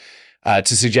others,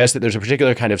 to suggest that there's a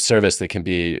particular kind of service that can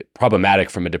be problematic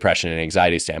from a depression and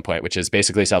anxiety standpoint, which is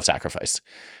basically self-sacrifice.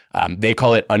 They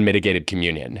call it unmitigated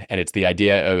communion. And it's the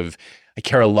idea of, I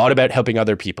care a lot about helping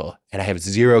other people and I have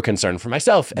zero concern for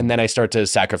myself. And then I start to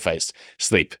sacrifice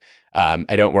sleep.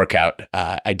 I don't work out.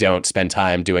 I don't spend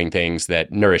time doing things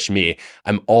that nourish me.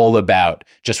 I'm all about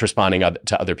just responding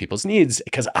to other people's needs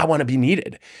because I want to be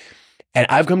needed. And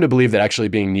I've come to believe that actually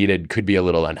being needed could be a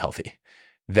little unhealthy.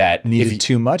 That needed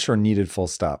too much or needed full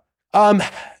stop?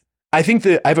 I think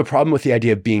that I have a problem with the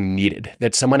idea of being needed,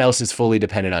 that someone else is fully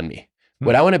dependent on me.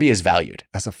 What I want to be is valued.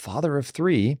 As a father of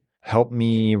 3, help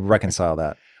me reconcile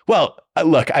that. Well,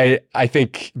 look, I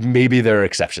think maybe there are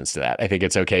exceptions to that. I think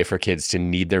it's okay for kids to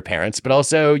need their parents, but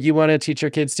also you want to teach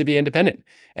your kids to be independent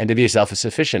and to be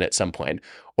self-sufficient at some point,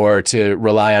 or to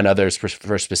rely on others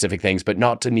for specific things, but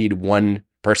not to need one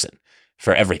person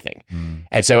for everything.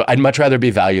 And so I'd much rather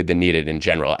be valued than needed in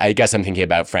general. I guess I'm thinking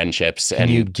about friendships. Can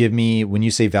you give me, when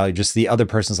you say value, just the other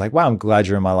person's like, wow, I'm glad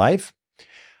you're in my life?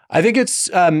 I think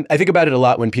I think about it a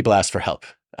lot when people ask for help.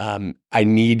 I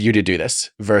need you to do this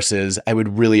versus I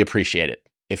would really appreciate it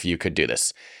if you could do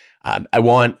this. I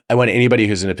want anybody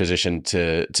who's in a position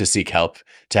to seek help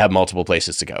to have multiple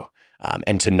places to go,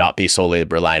 and to not be solely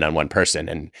relying on one person.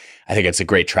 And I think it's a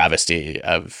great travesty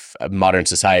of modern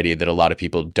society that a lot of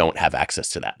people don't have access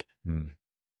to that.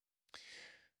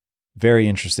 Very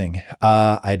interesting.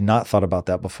 I had not thought about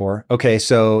that before. Okay,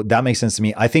 so that makes sense to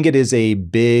me. I think it is a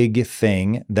big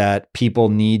thing that people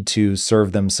need to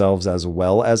serve themselves as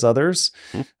well as others.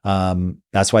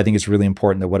 That's why I think it's really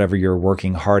important that whatever you're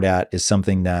working hard at is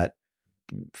something that,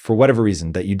 for whatever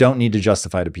reason, that you don't need to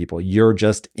justify to people. You're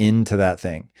just into that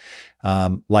thing.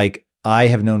 Like I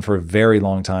have known for a very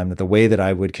long time that the way that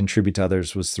I would contribute to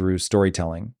others was through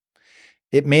storytelling.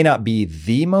 It may not be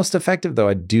the most effective, though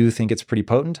I do think it's pretty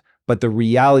potent. But the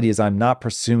reality is I'm not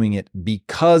pursuing it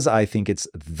because I think it's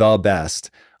the best.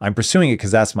 I'm pursuing it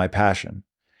because that's my passion.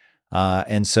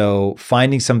 And so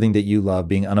finding something that you love,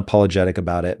 being unapologetic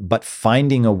about it, but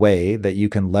finding a way that you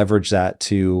can leverage that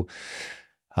to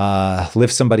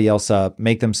lift somebody else up,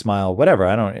 make them smile, whatever.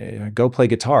 I don't go play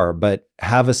guitar, but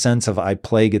have a sense of I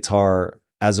play guitar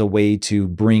as a way to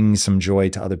bring some joy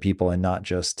to other people and not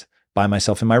just by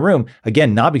myself in my room.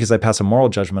 Again, not because I pass a moral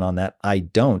judgment on that. I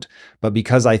don't, but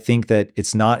because I think that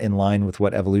it's not in line with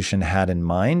what evolution had in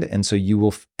mind. And so you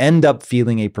will end up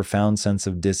feeling a profound sense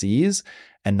of dis-ease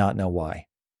and not know why.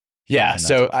 Yeah.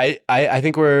 So I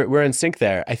think we're in sync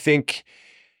there. I think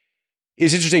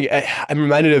it's interesting. I'm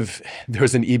reminded of, there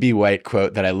was an E.B. White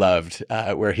quote that I loved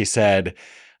where he said,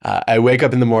 I wake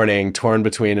up in the morning torn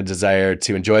between a desire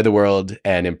to enjoy the world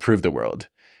and improve the world.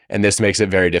 And this makes it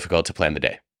very difficult to plan the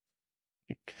day.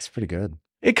 That's pretty good.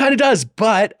 It kind of does.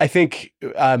 But I think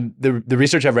the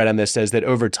research I've read on this says that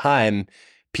over time,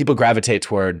 people gravitate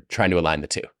toward trying to align the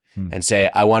two and say,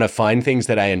 I want to find things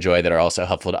that I enjoy that are also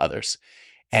helpful to others.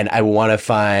 And I want to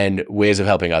find ways of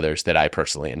helping others that I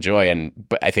personally enjoy.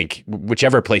 But I think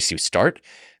whichever place you start,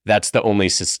 that's the only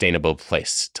sustainable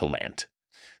place to land.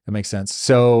 That makes sense.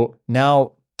 So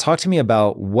now talk to me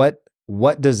about what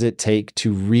does it take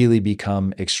to really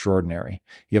become extraordinary?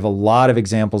 You have a lot of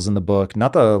examples in the book,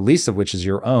 not the least of which is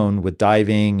your own with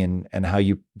diving and how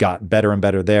you got better and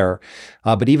better there.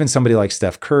 But even somebody like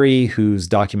Steph Curry, whose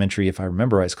documentary, if I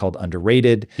remember right, is called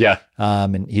Underrated. Yeah.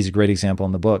 And he's a great example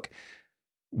in the book.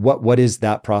 What is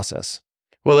that process?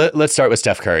 Well, let's start with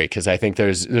Steph Curry, because I think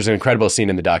there's an incredible scene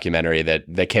in the documentary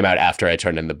that came out after I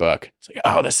turned in the book. It's like,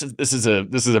 oh, this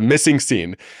is a missing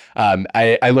scene.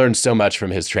 I learned so much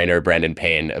from his trainer Brandon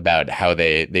Payne about how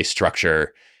they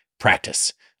structure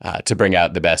practice to bring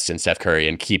out the best in Steph Curry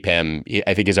and keep him.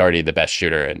 I think he's already the best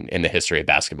shooter in the history of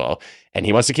basketball, and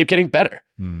he wants to keep getting better.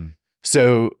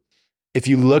 So if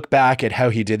you look back at how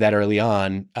he did that early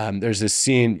on, there's this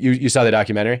scene. You saw the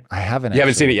documentary? I haven't. You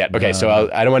haven't seen it yet. Okay, so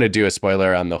I don't want to do a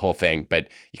spoiler on the whole thing, but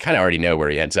you kind of already know where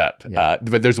he ends up. Yeah.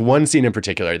 But there's one scene in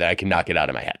particular that I can knock it out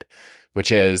of my head,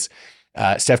 which is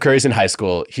Steph Curry's in high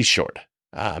school. He's short.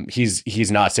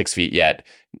 He's not 6 feet yet.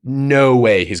 No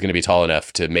way he's going to be tall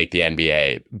enough to make the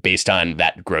NBA based on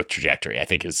that growth trajectory, I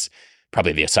think is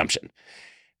probably the assumption.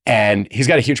 And he's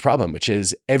got a huge problem, which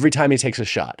is every time he takes a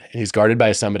shot and he's guarded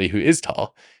by somebody who is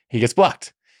tall, he gets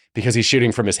blocked because he's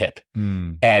shooting from his hip.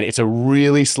 And it's a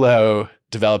really slow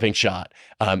developing shot.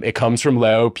 It comes from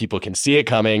low, people can see it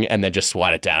coming and then just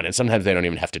swat it down. And sometimes they don't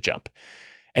even have to jump.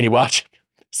 And you watch,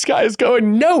 this guy is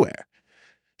going nowhere.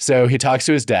 So he talks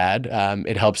to his dad.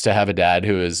 It helps to have a dad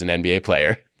who is an NBA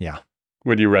player. Yeah.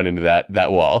 When you run into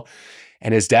that wall.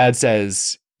 And his dad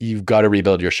says, you've got to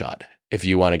rebuild your shot. If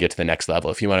you want to get to the next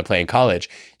level, if you want to play in college,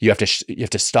 you have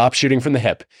to stop shooting from the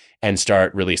hip and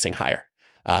start releasing higher.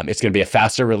 It's going to be a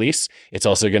faster release. It's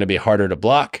also going to be harder to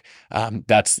block.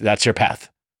 That's your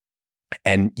path.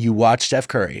 And you watch Steph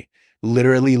Curry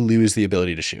literally lose the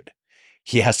ability to shoot.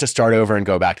 He has to start over and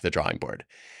go back to the drawing board.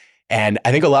 And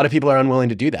I think a lot of people are unwilling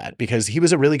to do that because he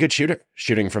was a really good shooter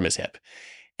shooting from his hip.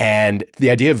 And the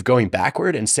idea of going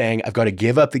backward and saying, I've got to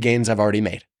give up the gains I've already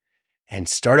made and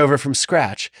start over from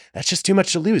scratch, that's just too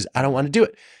much to lose. I don't want to do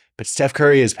it. But Steph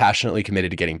Curry is passionately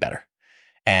committed to getting better.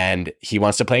 And he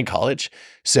wants to play in college.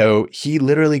 So he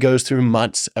literally goes through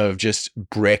months of just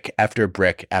brick after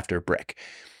brick after brick.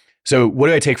 So what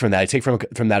do I take from that? I take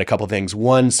from that a couple of things.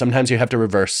 One, sometimes you have to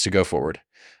reverse to go forward.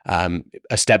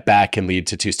 A step back can lead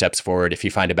to 2 steps forward if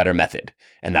you find a better method.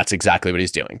 And that's exactly what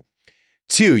he's doing.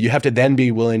 2, you have to then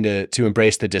be willing to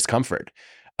embrace the discomfort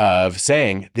of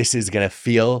saying, this is going to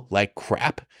feel like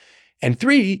crap. And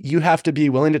 3, you have to be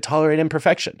willing to tolerate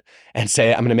imperfection and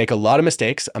say, I'm going to make a lot of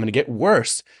mistakes. I'm going to get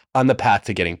worse on the path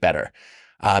to getting better.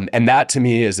 And that to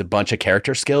me is a bunch of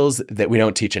character skills that we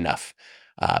don't teach enough,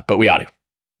 but we ought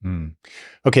to.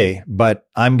 Okay, but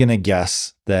I'm going to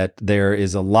guess that there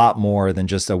is a lot more than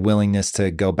just a willingness to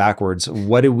go backwards.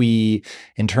 What do we,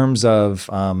 in terms of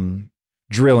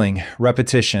drilling,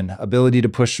 repetition, ability to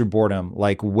push through boredom,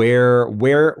 like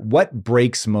what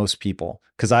breaks most people?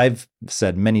 Because I've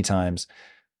said many times,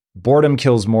 boredom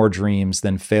kills more dreams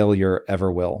than failure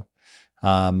ever will.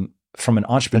 From an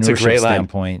entrepreneurship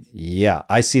standpoint, yeah,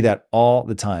 I see that all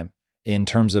the time in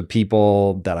terms of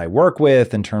people that I work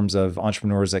with, in terms of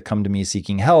entrepreneurs that come to me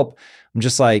seeking help. I'm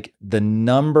just like, the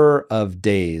number of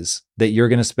days that you're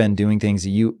going to spend doing things that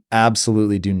you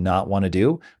absolutely do not want to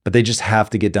do, but they just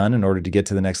have to get done in order to get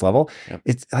to the next level. Yep.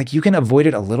 It's like you can avoid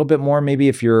it a little bit more, maybe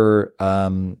if you're,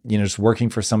 just working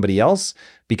for somebody else,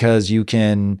 because you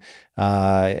can,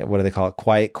 what do they call it?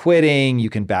 Quiet quitting. You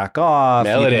can back off.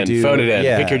 Mail it in, phone it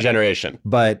in, pick your generation.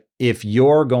 But if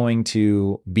you're going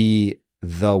to be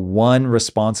the one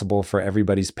responsible for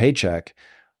everybody's paycheck,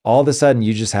 all of a sudden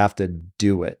you just have to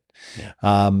do it.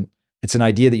 Yeah. It's an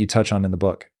idea that you touch on in the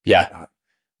book. Yeah.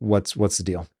 What's the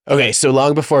deal? Okay, so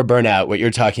long before burnout, what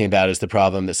you're talking about is the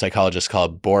problem that psychologists call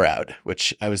bore out,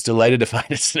 which I was delighted to find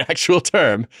is an actual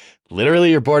term.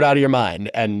 Literally, you're bored out of your mind.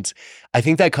 And I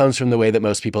think that comes from the way that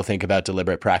most people think about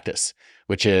deliberate practice,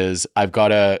 which is I've got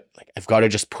to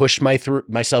just push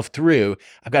myself through.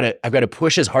 I've got to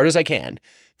push as hard as I can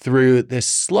through this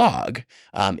slog.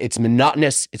 It's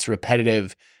monotonous, it's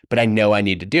repetitive, but I know I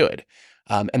need to do it.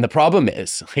 And the problem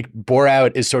is, bore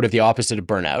out is sort of the opposite of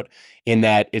burnout in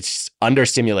that it's under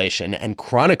stimulation, and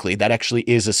chronically, that actually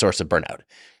is a source of burnout.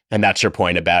 And that's your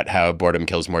point about how boredom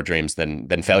kills more dreams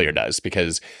than failure does,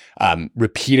 because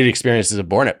repeated experiences of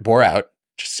bore out,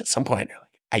 just at some point,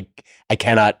 I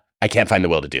can't find the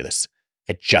will to do this.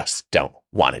 I just don't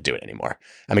want to do it anymore.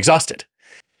 I'm exhausted.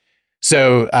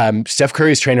 So Steph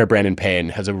Curry's trainer, Brandon Payne,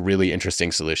 has a really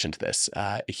interesting solution to this.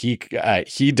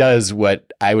 He does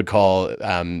what I would call,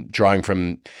 drawing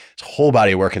from his whole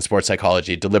body of work in sports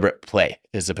psychology, deliberate play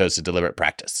as opposed to deliberate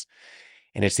practice.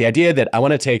 And it's the idea that I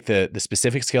want to take the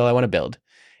specific skill I want to build,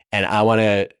 and I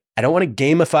don't want to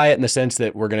gamify it in the sense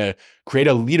that we're going to create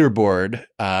a leaderboard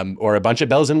or a bunch of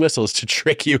bells and whistles to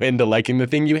trick you into liking the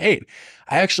thing you hate.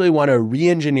 I actually want to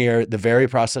re-engineer the very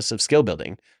process of skill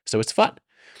building so it's fun.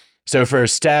 So for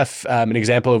Steph, an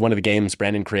example of one of the games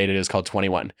Brandon created is called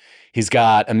 21. He's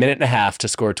got a minute and a half to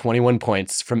score 21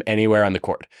 points from anywhere on the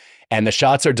court. And the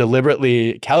shots are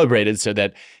deliberately calibrated so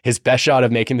that his best shot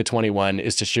of making the 21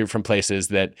 is to shoot from places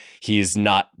that he's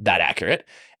not that accurate.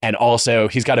 And also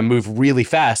he's got to move really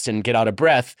fast and get out of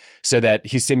breath so that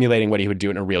he's simulating what he would do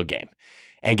in a real game.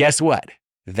 And guess what?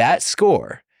 That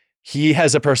score, he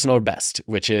has a personal best,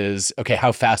 which is, okay,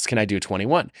 how fast can I do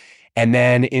 21? And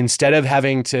then instead of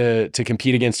having to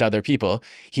compete against other people,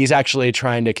 he's actually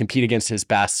trying to compete against his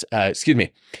best,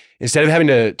 instead of having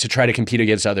to try to compete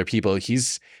against other people,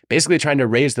 he's basically trying to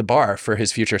raise the bar for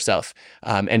his future self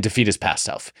and defeat his past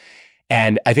self.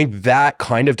 And I think that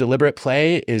kind of deliberate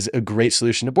play is a great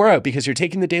solution to bore out, because you're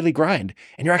taking the daily grind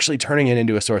and you're actually turning it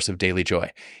into a source of daily joy.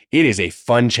 It is a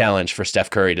fun challenge for Steph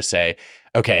Curry to say,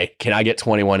 okay, can I get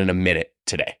 21 in a minute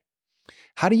today?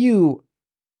 How do you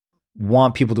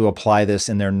want people to apply this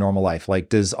in their normal life? Like,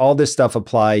 does all this stuff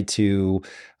apply to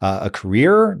a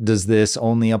career? Does this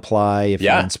only apply if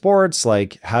you're in sports?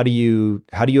 Like, how do you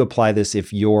apply this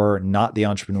if you're not the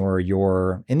entrepreneur,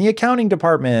 you're in the accounting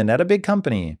department at a big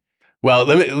company? Well,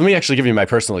 let me actually give you my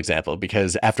personal example,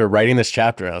 because after writing this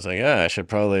chapter, I was like, I should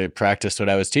probably practice what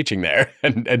I was teaching there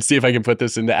and see if I can put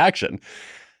this into action.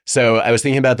 So I was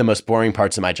thinking about the most boring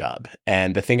parts of my job.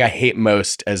 And the thing I hate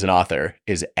most as an author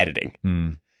is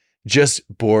editing. Just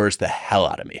bores the hell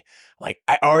out of me. Like,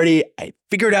 I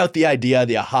figured out the idea,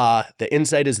 the aha, the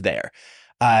insight is there.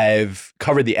 I've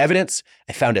covered the evidence.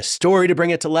 I found a story to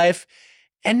bring it to life.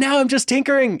 And now I'm just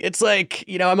tinkering. It's like,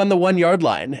 I'm on the 1 yard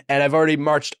line and I've already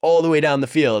marched all the way down the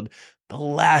field. The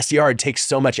last yard takes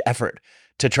so much effort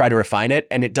to try to refine it.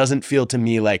 And it doesn't feel to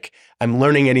me like I'm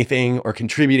learning anything or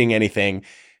contributing anything,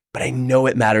 but I know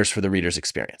it matters for the reader's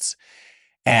experience.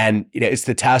 And it's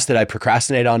the task that I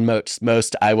procrastinate on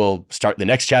most. I will start the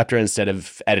next chapter instead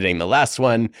of editing the last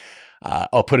one.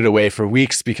 I'll put it away for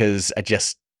weeks because I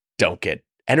just don't get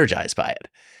energized by it.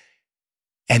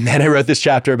 And then I wrote this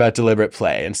chapter about deliberate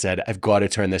play and said, I've got to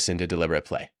turn this into deliberate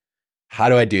play. How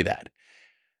do I do that?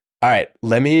 All right,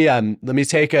 let me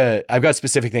take I've got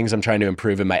specific things I'm trying to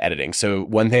improve in my editing. So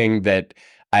one thing that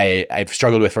I've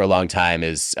struggled with for a long time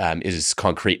is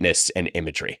concreteness and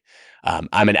imagery.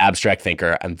 I'm an abstract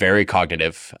thinker. I'm very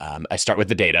cognitive. I start with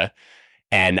the data,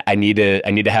 and I need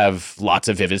to have lots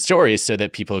of vivid stories so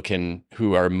that people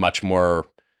who are much more,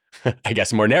 I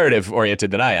guess, more narrative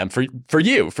oriented than I am. For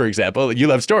you, for example, you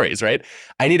love stories, right?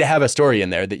 I need to have a story in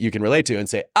there that you can relate to and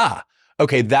say,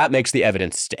 okay, that makes the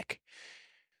evidence stick.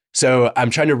 So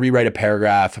I'm trying to rewrite a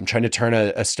paragraph. I'm trying to turn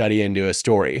a study into a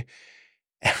story.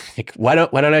 Like, why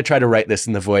don't I try to write this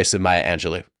in the voice of Maya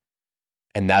Angelou?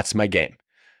 And that's my game.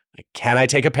 Like, can I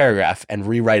take a paragraph and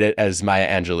rewrite it as Maya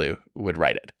Angelou would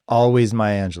write it? Always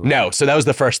Maya Angelou. No. So that was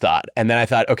the first thought. And then I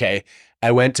thought, okay,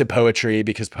 I went to poetry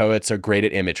because poets are great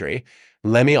at imagery.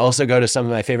 Let me also go to some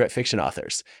of my favorite fiction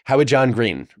authors. How would John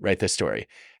Green write this story?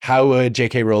 How would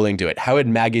J.K. Rowling do it? How would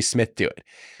Maggie Smith do it?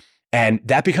 And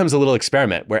that becomes a little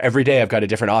experiment where every day I've got a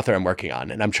different author I'm working on,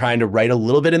 and I'm trying to write a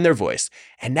little bit in their voice.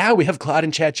 And now we have Claude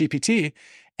and ChatGPT,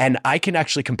 and I can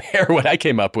actually compare what I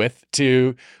came up with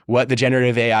to what the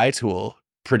generative AI tool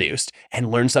produced and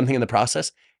learn something in the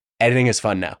process. Editing is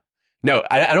fun now. No,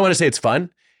 I don't want to say it's fun.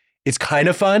 It's kind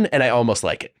of fun, and I almost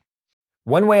like it.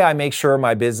 One way I make sure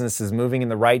my business is moving in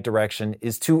the right direction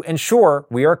is to ensure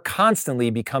we are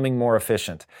constantly becoming more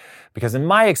efficient. Because in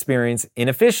my experience,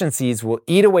 inefficiencies will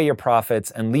eat away your profits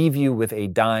and leave you with a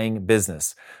dying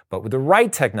business. But with the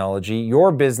right technology,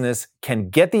 your business can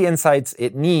get the insights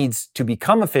it needs to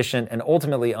become efficient and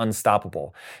ultimately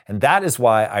unstoppable. And that is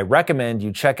why I recommend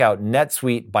you check out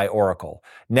NetSuite by Oracle.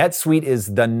 NetSuite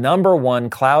is the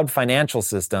 #1 cloud financial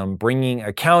system, bringing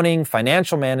accounting,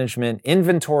 financial management,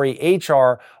 inventory,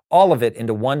 HR, all of it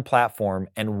into one platform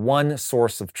and one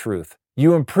source of truth.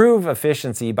 You improve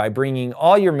efficiency by bringing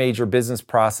all your major business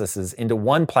processes into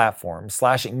one platform,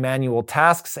 slashing manual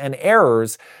tasks and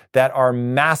errors that are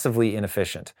massively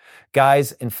inefficient.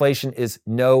 Guys, inflation is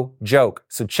no joke.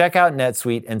 So check out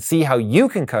NetSuite and see how you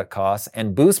can cut costs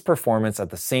and boost performance at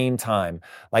the same time,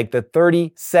 like the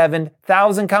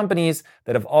 37,000 companies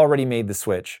that have already made the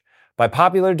switch. By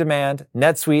popular demand,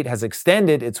 NetSuite has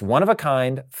extended its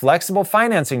one-of-a-kind, flexible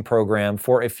financing program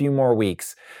for a few more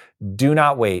weeks. Do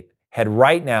not wait. Head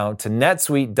right now to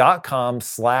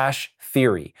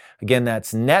netsuite.com/theory. Again,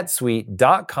 that's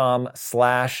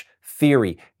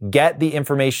netsuite.com/theory. Get the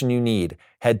information you need.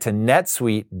 Head to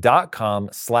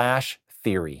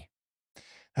netsuite.com/theory.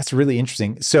 That's really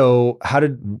interesting. So how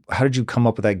did you come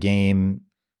up with that game?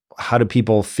 How do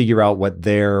people figure out what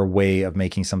their way of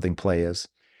making something play is?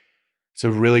 So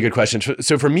really good question.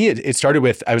 So for me, it started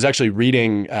with, I was actually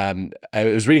reading, Harlan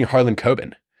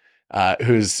Coben,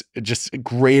 who's just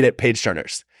great at page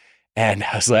turners. And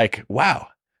I was like, wow,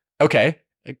 okay.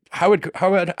 How would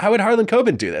Harlan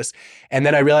Coben do this? And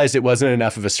then I realized it wasn't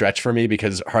enough of a stretch for me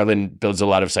because Harlan builds a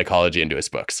lot of psychology into his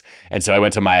books. And so I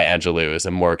went to Maya Angelou as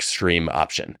a more extreme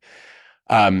option.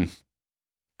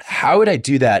 How would I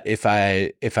do that if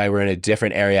I were in a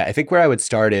different area? I think where I would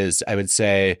start is I would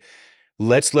say,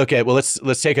 let's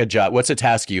take a job. What's a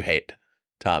task you hate,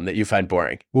 Tom, that you find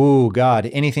boring? Ooh, God,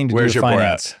 anything to do with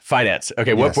finance. Finance.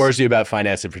 Okay, yes. What bores you about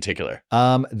finance in particular?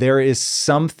 There is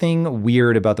something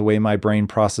weird about the way my brain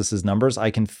processes numbers.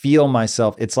 I can feel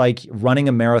myself. It's like running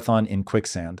a marathon in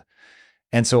quicksand.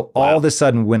 And so all of a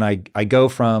sudden, when I go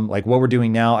from like what we're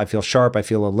doing now, I feel sharp, I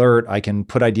feel alert, I can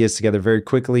put ideas together very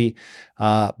quickly.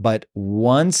 But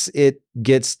once it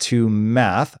gets to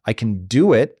math, I can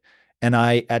do it. And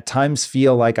I at times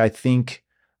feel like I think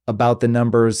about the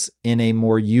numbers in a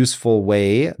more useful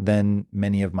way than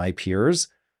many of my peers.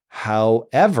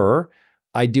 However,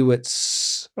 I do it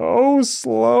so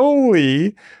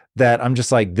slowly that I'm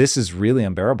just like, this is really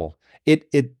unbearable.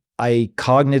 I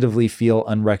cognitively feel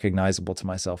unrecognizable to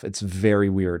myself. It's very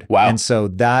weird. Wow. And so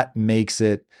that makes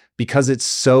it, because it's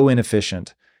so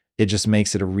inefficient, it just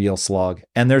makes it a real slog.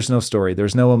 And there's no story.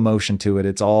 There's no emotion to it.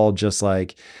 It's all just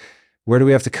like, where do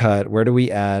we have to cut? Where do we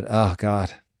add? Oh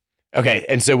God. Okay.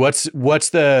 And so what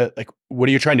are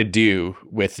you trying to do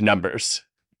with numbers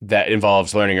that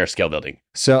involves learning or skill building?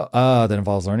 So that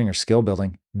involves learning or skill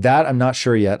building. That I'm not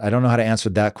sure yet. I don't know how to answer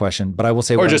that question, but I will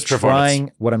say what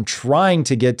I'm trying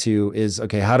to get to is,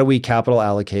 okay, how do we capital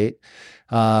allocate?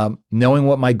 Knowing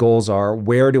what my goals are,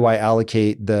 where do I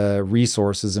allocate the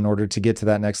resources in order to get to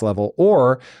that next level?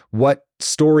 Or what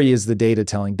story is the data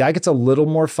telling? That gets a little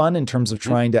more fun in terms of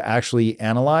trying to actually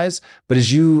analyze. But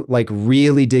as you like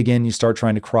really dig in, you start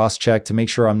trying to cross-check to make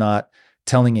sure I'm not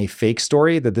telling a fake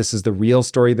story, that this is the real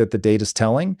story that the data's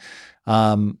telling.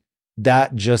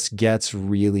 That just gets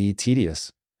really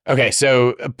tedious. Okay,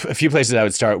 so a few places I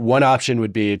would start. One option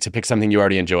would be to pick something you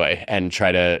already enjoy and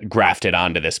try to graft it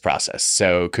onto this process.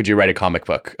 So could you write a comic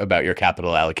book about your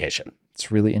capital allocation?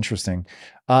 It's really interesting.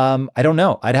 I don't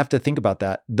know. I'd have to think about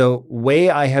that. The way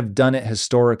I have done it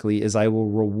historically is I will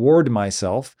reward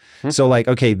myself. So like,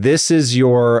 okay, this is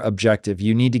your objective.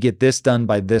 You need to get this done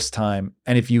by this time.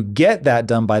 And if you get that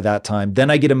done by that time,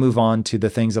 then I get to move on to the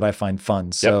things that I find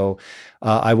fun. So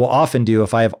I will often do,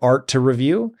 if I have art to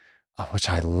review, which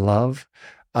I love,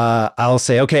 I'll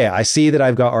say, okay, I see that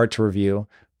I've got art to review,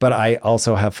 but I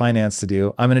also have finance to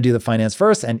do. I'm going to do the finance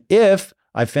first. And if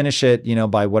I finish it,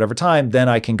 by whatever time, then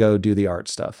I can go do the art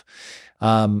stuff.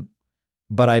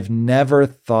 But I've never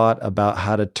thought about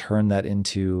how to turn that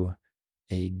into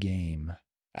a game.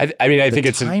 I think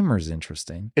it's timer's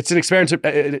interesting. It's an experiment,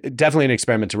 definitely an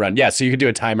experiment to run. Yeah, so you could do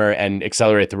a timer and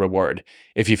accelerate the reward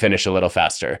if you finish a little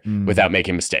faster without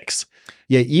making mistakes.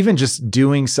 Yeah, even just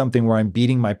doing something where I'm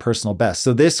beating my personal best.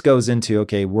 So this goes into,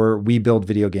 okay, we build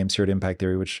video games here at Impact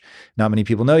Theory, which not many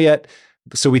people know yet.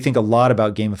 So we think a lot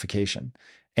about gamification.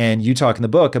 And you talk in the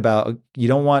book about, you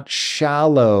don't want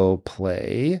shallow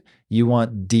play, you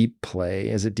want deep play.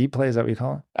 Is it deep play? Is that what you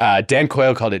call it? Dan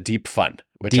Coyle called it deep fun,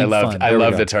 which I loved. I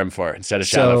love the term for it, instead of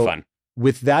shallow fun.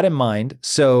 With that in mind,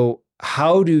 so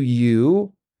how do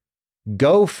you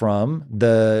go from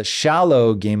the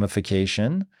shallow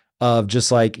gamification of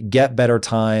just like get better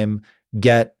time,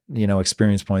 get,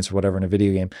 experience points or whatever in a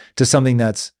video game, to something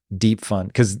that's deep fun.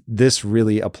 Because this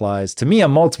really applies to me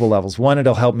on multiple levels. One,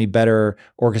 it'll help me better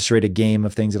orchestrate a game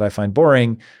of things that I find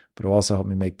boring, but it'll also help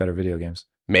me make better video games.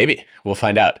 Maybe. We'll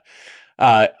find out.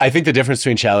 I think the difference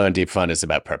between shallow and deep fun is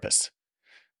about purpose.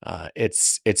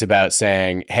 It's about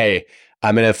saying, hey,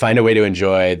 I'm going to find a way to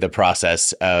enjoy the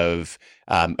process of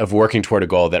working toward a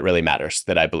goal that really matters,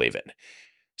 that I believe in.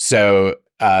 So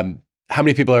how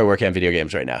many people are working on video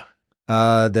games right now?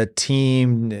 The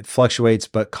team, it fluctuates,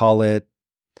 but call it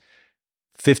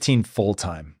 15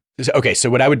 full-time. Okay, so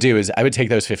what I would do is I would take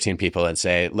those 15 people and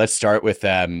say, let's start with,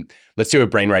 let's do a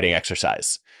brainwriting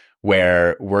exercise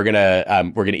where we're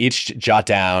gonna each jot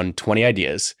down 20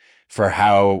 ideas for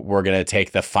how we're gonna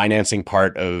take the financing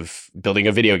part of building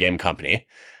a video game company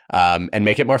and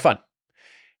make it more fun.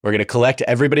 We're gonna collect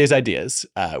everybody's ideas.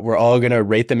 We're all gonna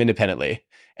rate them independently,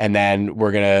 and then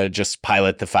we're gonna just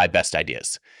pilot the 5 best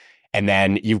ideas. And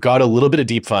then you've got a little bit of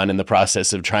deep fun in the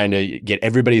process of trying to get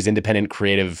everybody's independent,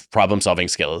 creative problem-solving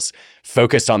skills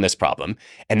focused on this problem.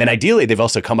 And then ideally, they've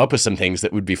also come up with some things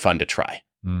that would be fun to try.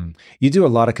 You do a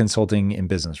lot of consulting in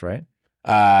business, right?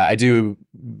 I do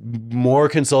more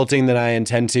consulting than I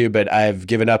intend to, but I've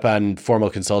given up on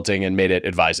formal consulting and made it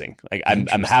advising. Like I'm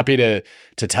happy to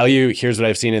tell you, here's what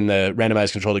I've seen in the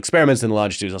randomized controlled experiments and the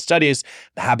longitudinal studies.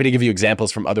 I'm happy to give you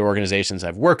examples from other organizations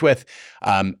I've worked with.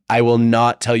 I will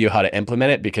not tell you how to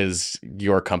implement it because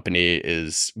your company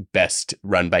is best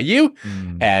run by you.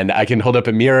 And I can hold up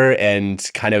a mirror and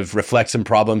kind of reflect some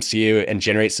problems to you and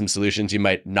generate some solutions you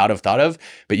might not have thought of,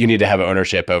 but you need to have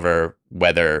ownership over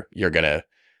whether you're going to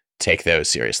take those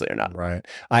seriously or not. Right.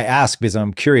 I ask because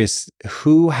I'm curious,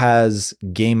 who has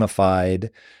gamified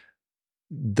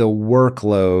the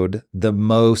workload the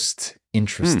most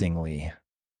interestingly?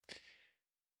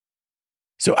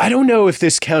 So I don't know if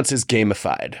this counts as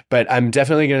gamified, but I'm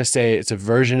definitely going to say it's a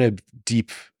version of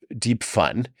deep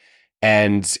fun.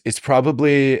 And it's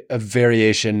probably a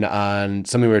variation on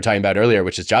something we were talking about earlier,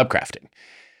 which is job crafting.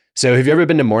 So have you ever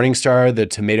been to Morningstar, the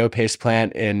tomato paste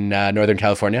plant in Northern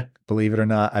California? Believe it or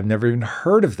not, I've never even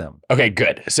heard of them. Okay,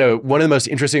 good. So one of the most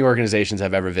interesting organizations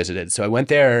I've ever visited. So I went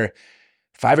there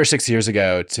 5 or 6 years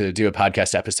ago to do a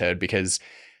podcast episode because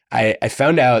I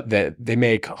found out that they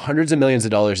make hundreds of millions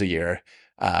of dollars a year.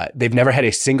 They've never had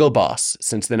a single boss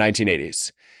since the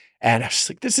 1980s. And I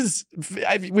was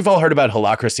like, we've all heard about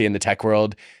holacracy in the tech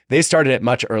world. They started it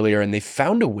much earlier and they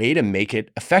found a way to make it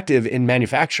effective in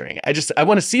manufacturing. I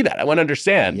want to see that. I want to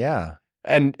understand. Yeah.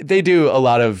 And they do a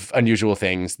lot of unusual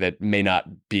things that may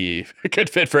not be a good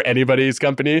fit for anybody's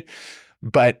company,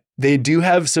 but they do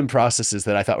have some processes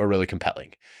that I thought were really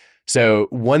compelling. So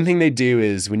one thing they do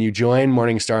is when you join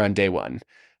Morningstar on day one,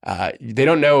 they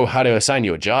don't know how to assign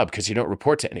you a job because you don't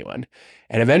report to anyone.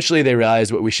 And eventually they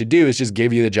realize what we should do is just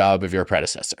give you the job of your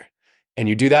predecessor. And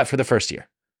you do that for the first year.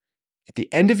 At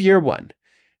the end of year 1,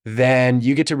 then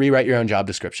you get to rewrite your own job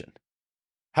description.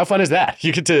 How fun is that?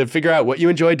 You get to figure out what you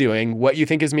enjoy doing, what you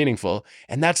think is meaningful,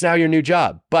 and that's now your new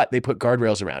job. But they put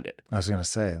guardrails around it. I was going to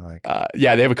say,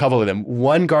 yeah, they have a couple of them.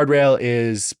 One guardrail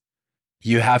is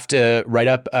you have to write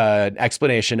up an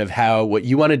explanation of how what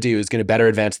you want to do is going to better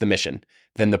advance the mission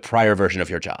than the prior version of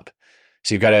your job.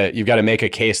 So you've got to make a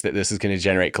case that this is going to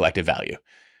generate collective value.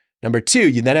 Number 2,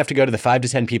 you then have to go to the 5 to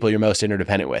 10 people you're most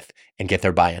interdependent with and get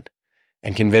their buy-in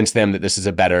and convince them that this is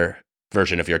a better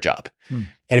version of your job. And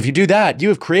if you do that, you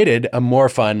have created a more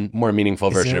fun, more meaningful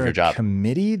version of your job. Is there a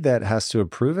committee that has to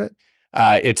approve it?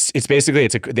 It's basically,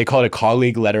 they call it a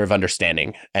colleague letter of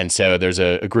understanding. And so there's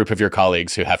a group of your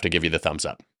colleagues who have to give you the thumbs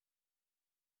up.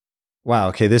 Wow.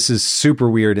 Okay. This is super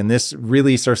weird. And this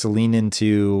really starts to lean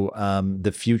into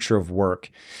the future of work.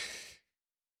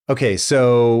 Okay.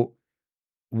 So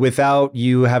without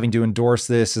you having to endorse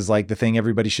this as like the thing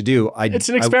everybody should do, it's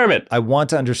an experiment. I want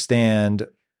to understand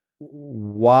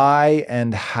why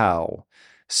and how.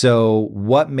 So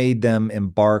what made them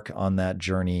embark on that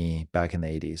journey back in the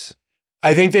 80s?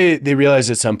 I think they realized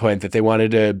at some point that they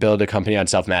wanted to build a company on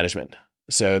self-management.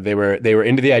 So they were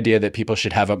into the idea that people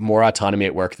should have more autonomy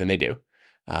at work than they do.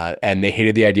 And they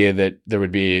hated the idea that there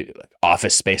would be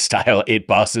Office Space style 8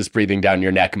 bosses breathing down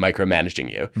your neck,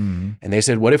 micromanaging you. And they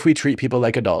said, what if we treat people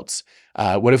like adults?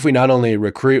 What if we not only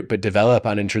recruit, but develop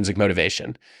on intrinsic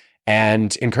motivation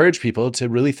and encourage people to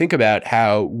really think about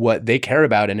how what they care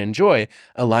about and enjoy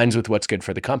aligns with what's good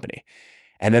for the company?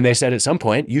 And then they said at some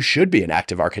point, you should be an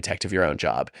active architect of your own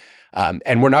job.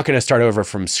 And we're not going to start over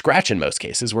from scratch in most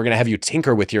cases. We're going to have you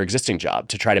tinker with your existing job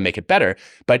to try to make it better.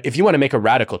 But if you want to make a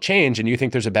radical change and you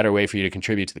think there's a better way for you to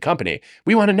contribute to the company,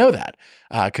 we want to know that.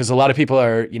 Because a lot of people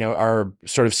are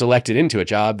sort of selected into a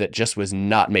job that just was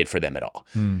not made for them at all.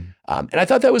 And I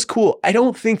thought that was cool. I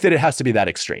don't think that it has to be that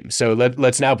extreme. So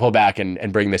let's now pull back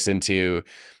and bring this into,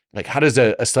 like, how does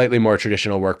a slightly more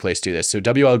traditional workplace do this? So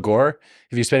W.L. Gore,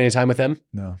 have you spent any time with him?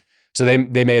 No. So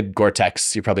they made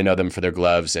Gore-Tex. You probably know them for their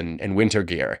gloves and winter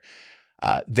gear.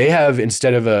 They have,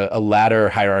 instead of a ladder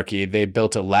hierarchy, they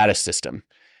built a lattice system.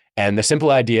 And the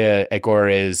simple idea at Gore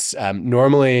is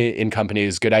normally in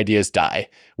companies, good ideas die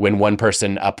when one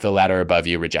person up the ladder above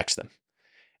you rejects them.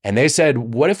 And they said,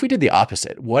 what if we did the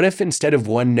opposite? What if instead of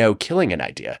one no killing an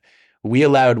idea, we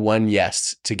allowed one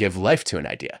yes to give life to an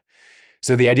idea?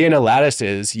 So the idea in a lattice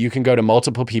is you can go to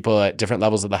multiple people at different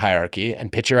levels of the hierarchy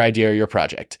and pitch your idea or your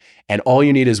project. And all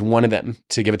you need is one of them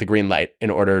to give it the green light in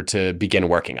order to begin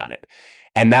working on it.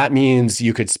 And that means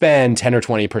you could spend 10 or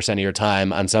 20% of your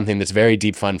time on something that's very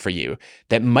deep fun for you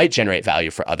that might generate value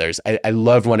for others. I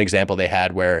loved one example they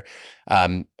had where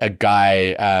a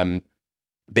guy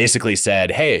basically said,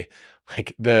 hey,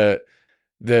 like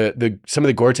some of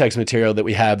the Gore-Tex material that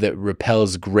we have that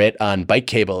repels grit on bike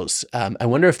cables, I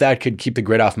wonder if that could keep the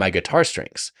grit off my guitar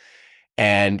strings.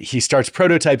 And he starts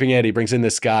prototyping it. He brings in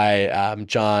this guy,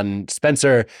 John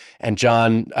Spencer, and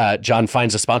John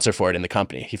finds a sponsor for it in the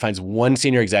company. He finds one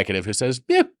senior executive who says,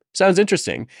 yeah, sounds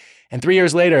interesting. And 3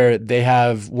 years later, they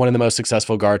have one of the most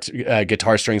successful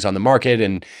guitar strings on the market.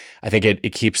 And I think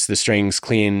it keeps the strings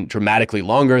clean dramatically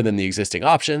longer than the existing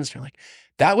options. You're like,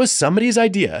 that was somebody's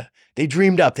idea. They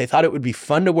dreamed up. They thought it would be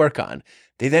fun to work on.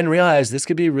 They then realized this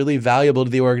could be really valuable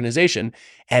to the organization.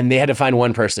 And they had to find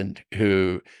one person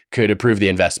who could approve the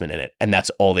investment in it. And that's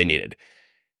all they needed.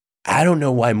 I don't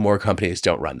know why more companies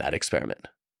don't run that experiment.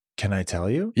 Can I tell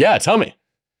you? Yeah, tell me.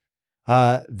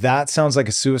 That sounds like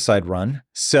a suicide run.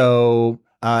 So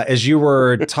as you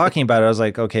were talking about it, I was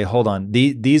like, okay, hold on.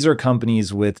 These are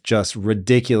companies with just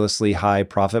ridiculously high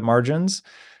profit margins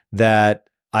that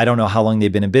I don't know how long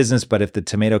they've been in business, but if the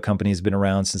tomato company has been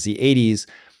around since the 80s,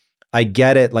 I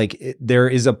get it. Like there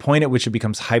is a point at which it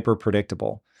becomes hyper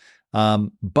predictable.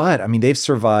 But I mean, they've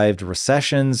survived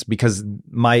recessions because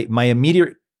my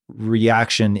immediate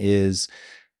reaction is,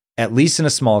 at least in a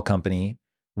small company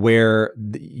where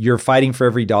you're fighting for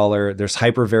every dollar, there's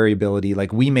hyper variability.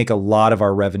 Like we make a lot of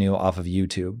our revenue off of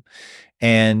YouTube.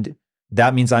 And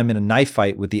that means I'm in a knife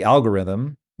fight with the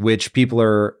algorithm, which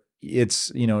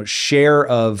it's share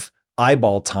of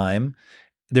eyeball time.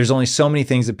 There's only so many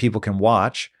things that people can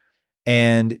watch.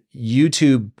 And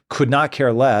YouTube could not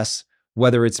care less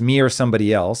whether it's me or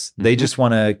somebody else. They just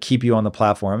want to keep you on the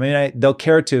platform. I mean, they'll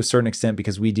care to a certain extent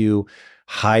because we do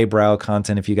highbrow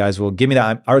content. If you guys will give me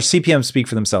that, our CPMs speak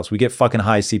for themselves. We get fucking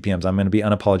high CPMs. I'm going to be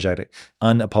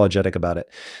unapologetic about it.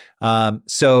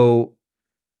 So,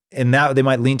 and that they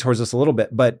might lean towards us a little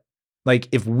bit, but like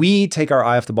if we take our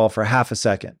eye off the ball for half a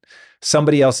second,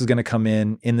 somebody else is going to come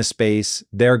in the space.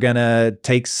 They're going to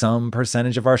take some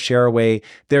percentage of our share away.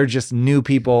 They're just new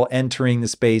people entering the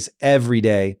space every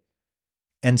day.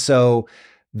 And so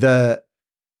the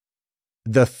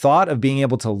thought of being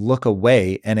able to look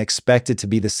away and expect it to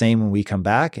be the same when we come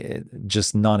back,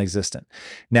 just non-existent.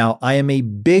 Now, I am a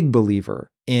big believer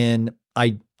in,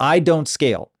 I don't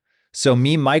scale. So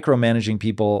me micromanaging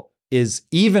people is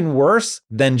even worse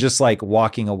than just like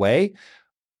walking away.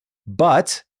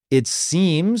 But it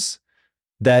seems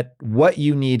that what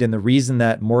you need, and the reason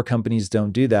that more companies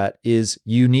don't do that, is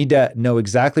you need to know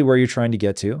exactly where you're trying to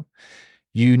get to.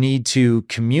 You need to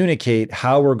communicate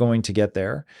how we're going to get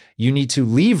there. You need to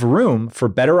leave room for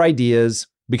better ideas,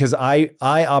 because I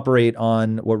operate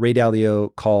on what Ray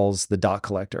Dalio calls the dot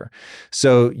collector.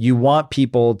 So you want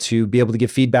people to be able to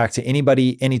give feedback to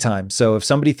anybody, anytime. So if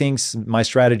somebody thinks my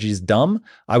strategy is dumb,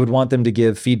 I would want them to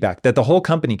give feedback that the whole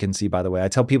company can see, by the way. I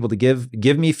tell people to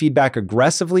give me feedback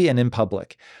aggressively and in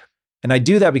public. And I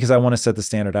do that because I want to set the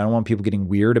standard. I don't want people getting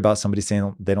weird about somebody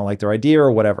saying they don't like their idea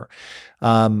or whatever.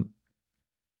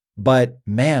 But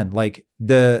man, like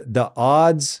the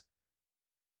odds,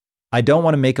 I don't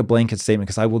want to make a blanket statement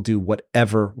because I will do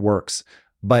whatever works.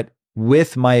 But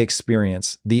with my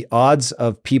experience, the odds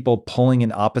of people pulling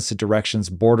in opposite directions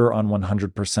border on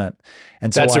 100%.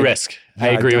 And so that's a risk. I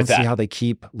agree with that. I don't see how they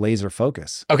keep laser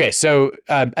focus. Okay, so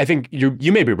I think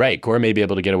you may be right. Gore may be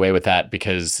able to get away with that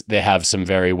because they have some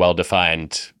very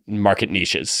well-defined market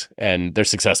niches and they're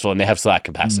successful and they have slack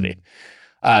capacity.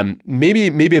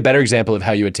 Maybe a better example of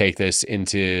how you would take this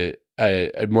into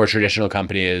a more traditional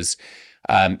company is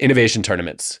innovation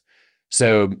tournaments.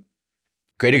 So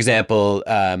Great example,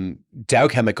 Dow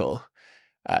Chemical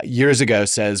years ago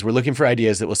says, we're looking for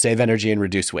ideas that will save energy and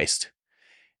reduce waste.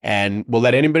 And we'll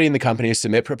let anybody in the company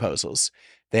submit proposals.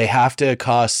 They have to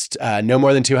cost no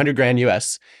more than 200 grand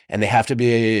US, and they have to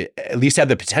be at least have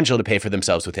the potential to pay for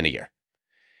themselves within a year.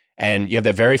 And you have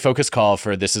that very focused call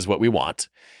for this is what we want.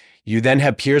 You then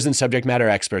have peers and subject matter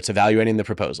experts evaluating the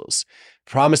proposals.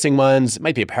 Promising ones, it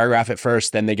might be a paragraph at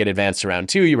first, then they get advanced to round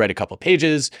 2, you write a couple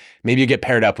pages, maybe you get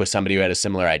paired up with somebody who had a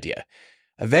similar idea.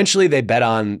 Eventually, they bet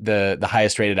on the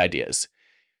highest rated ideas.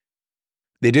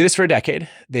 They do this for a decade.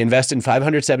 They invest in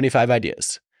 575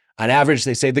 ideas. On average,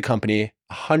 they save the company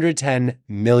 $110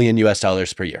 million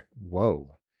US per year.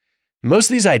 Whoa.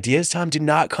 Most of these ideas, Tom, do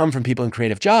not come from people in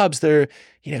creative jobs. They're,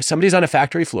 somebody's on a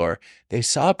factory floor. They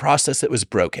saw a process that was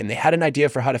broken. They had an idea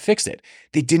for how to fix it.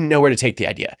 They didn't know where to take the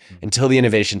idea until the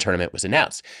innovation tournament was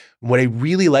announced. What I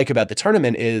really like about the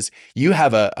tournament is you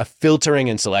have a filtering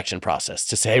and selection process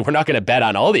to say, we're not going to bet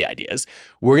on all the ideas.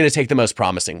 We're going to take the most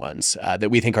promising ones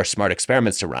that we think are smart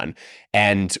experiments to run.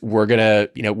 And we're going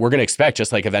to expect,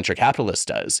 just like a venture capitalist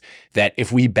does, that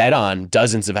if we bet on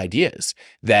dozens of ideas,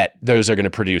 that those are going to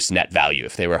produce net value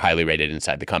if they were highly rated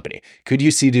inside the company. Could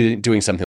you see doing something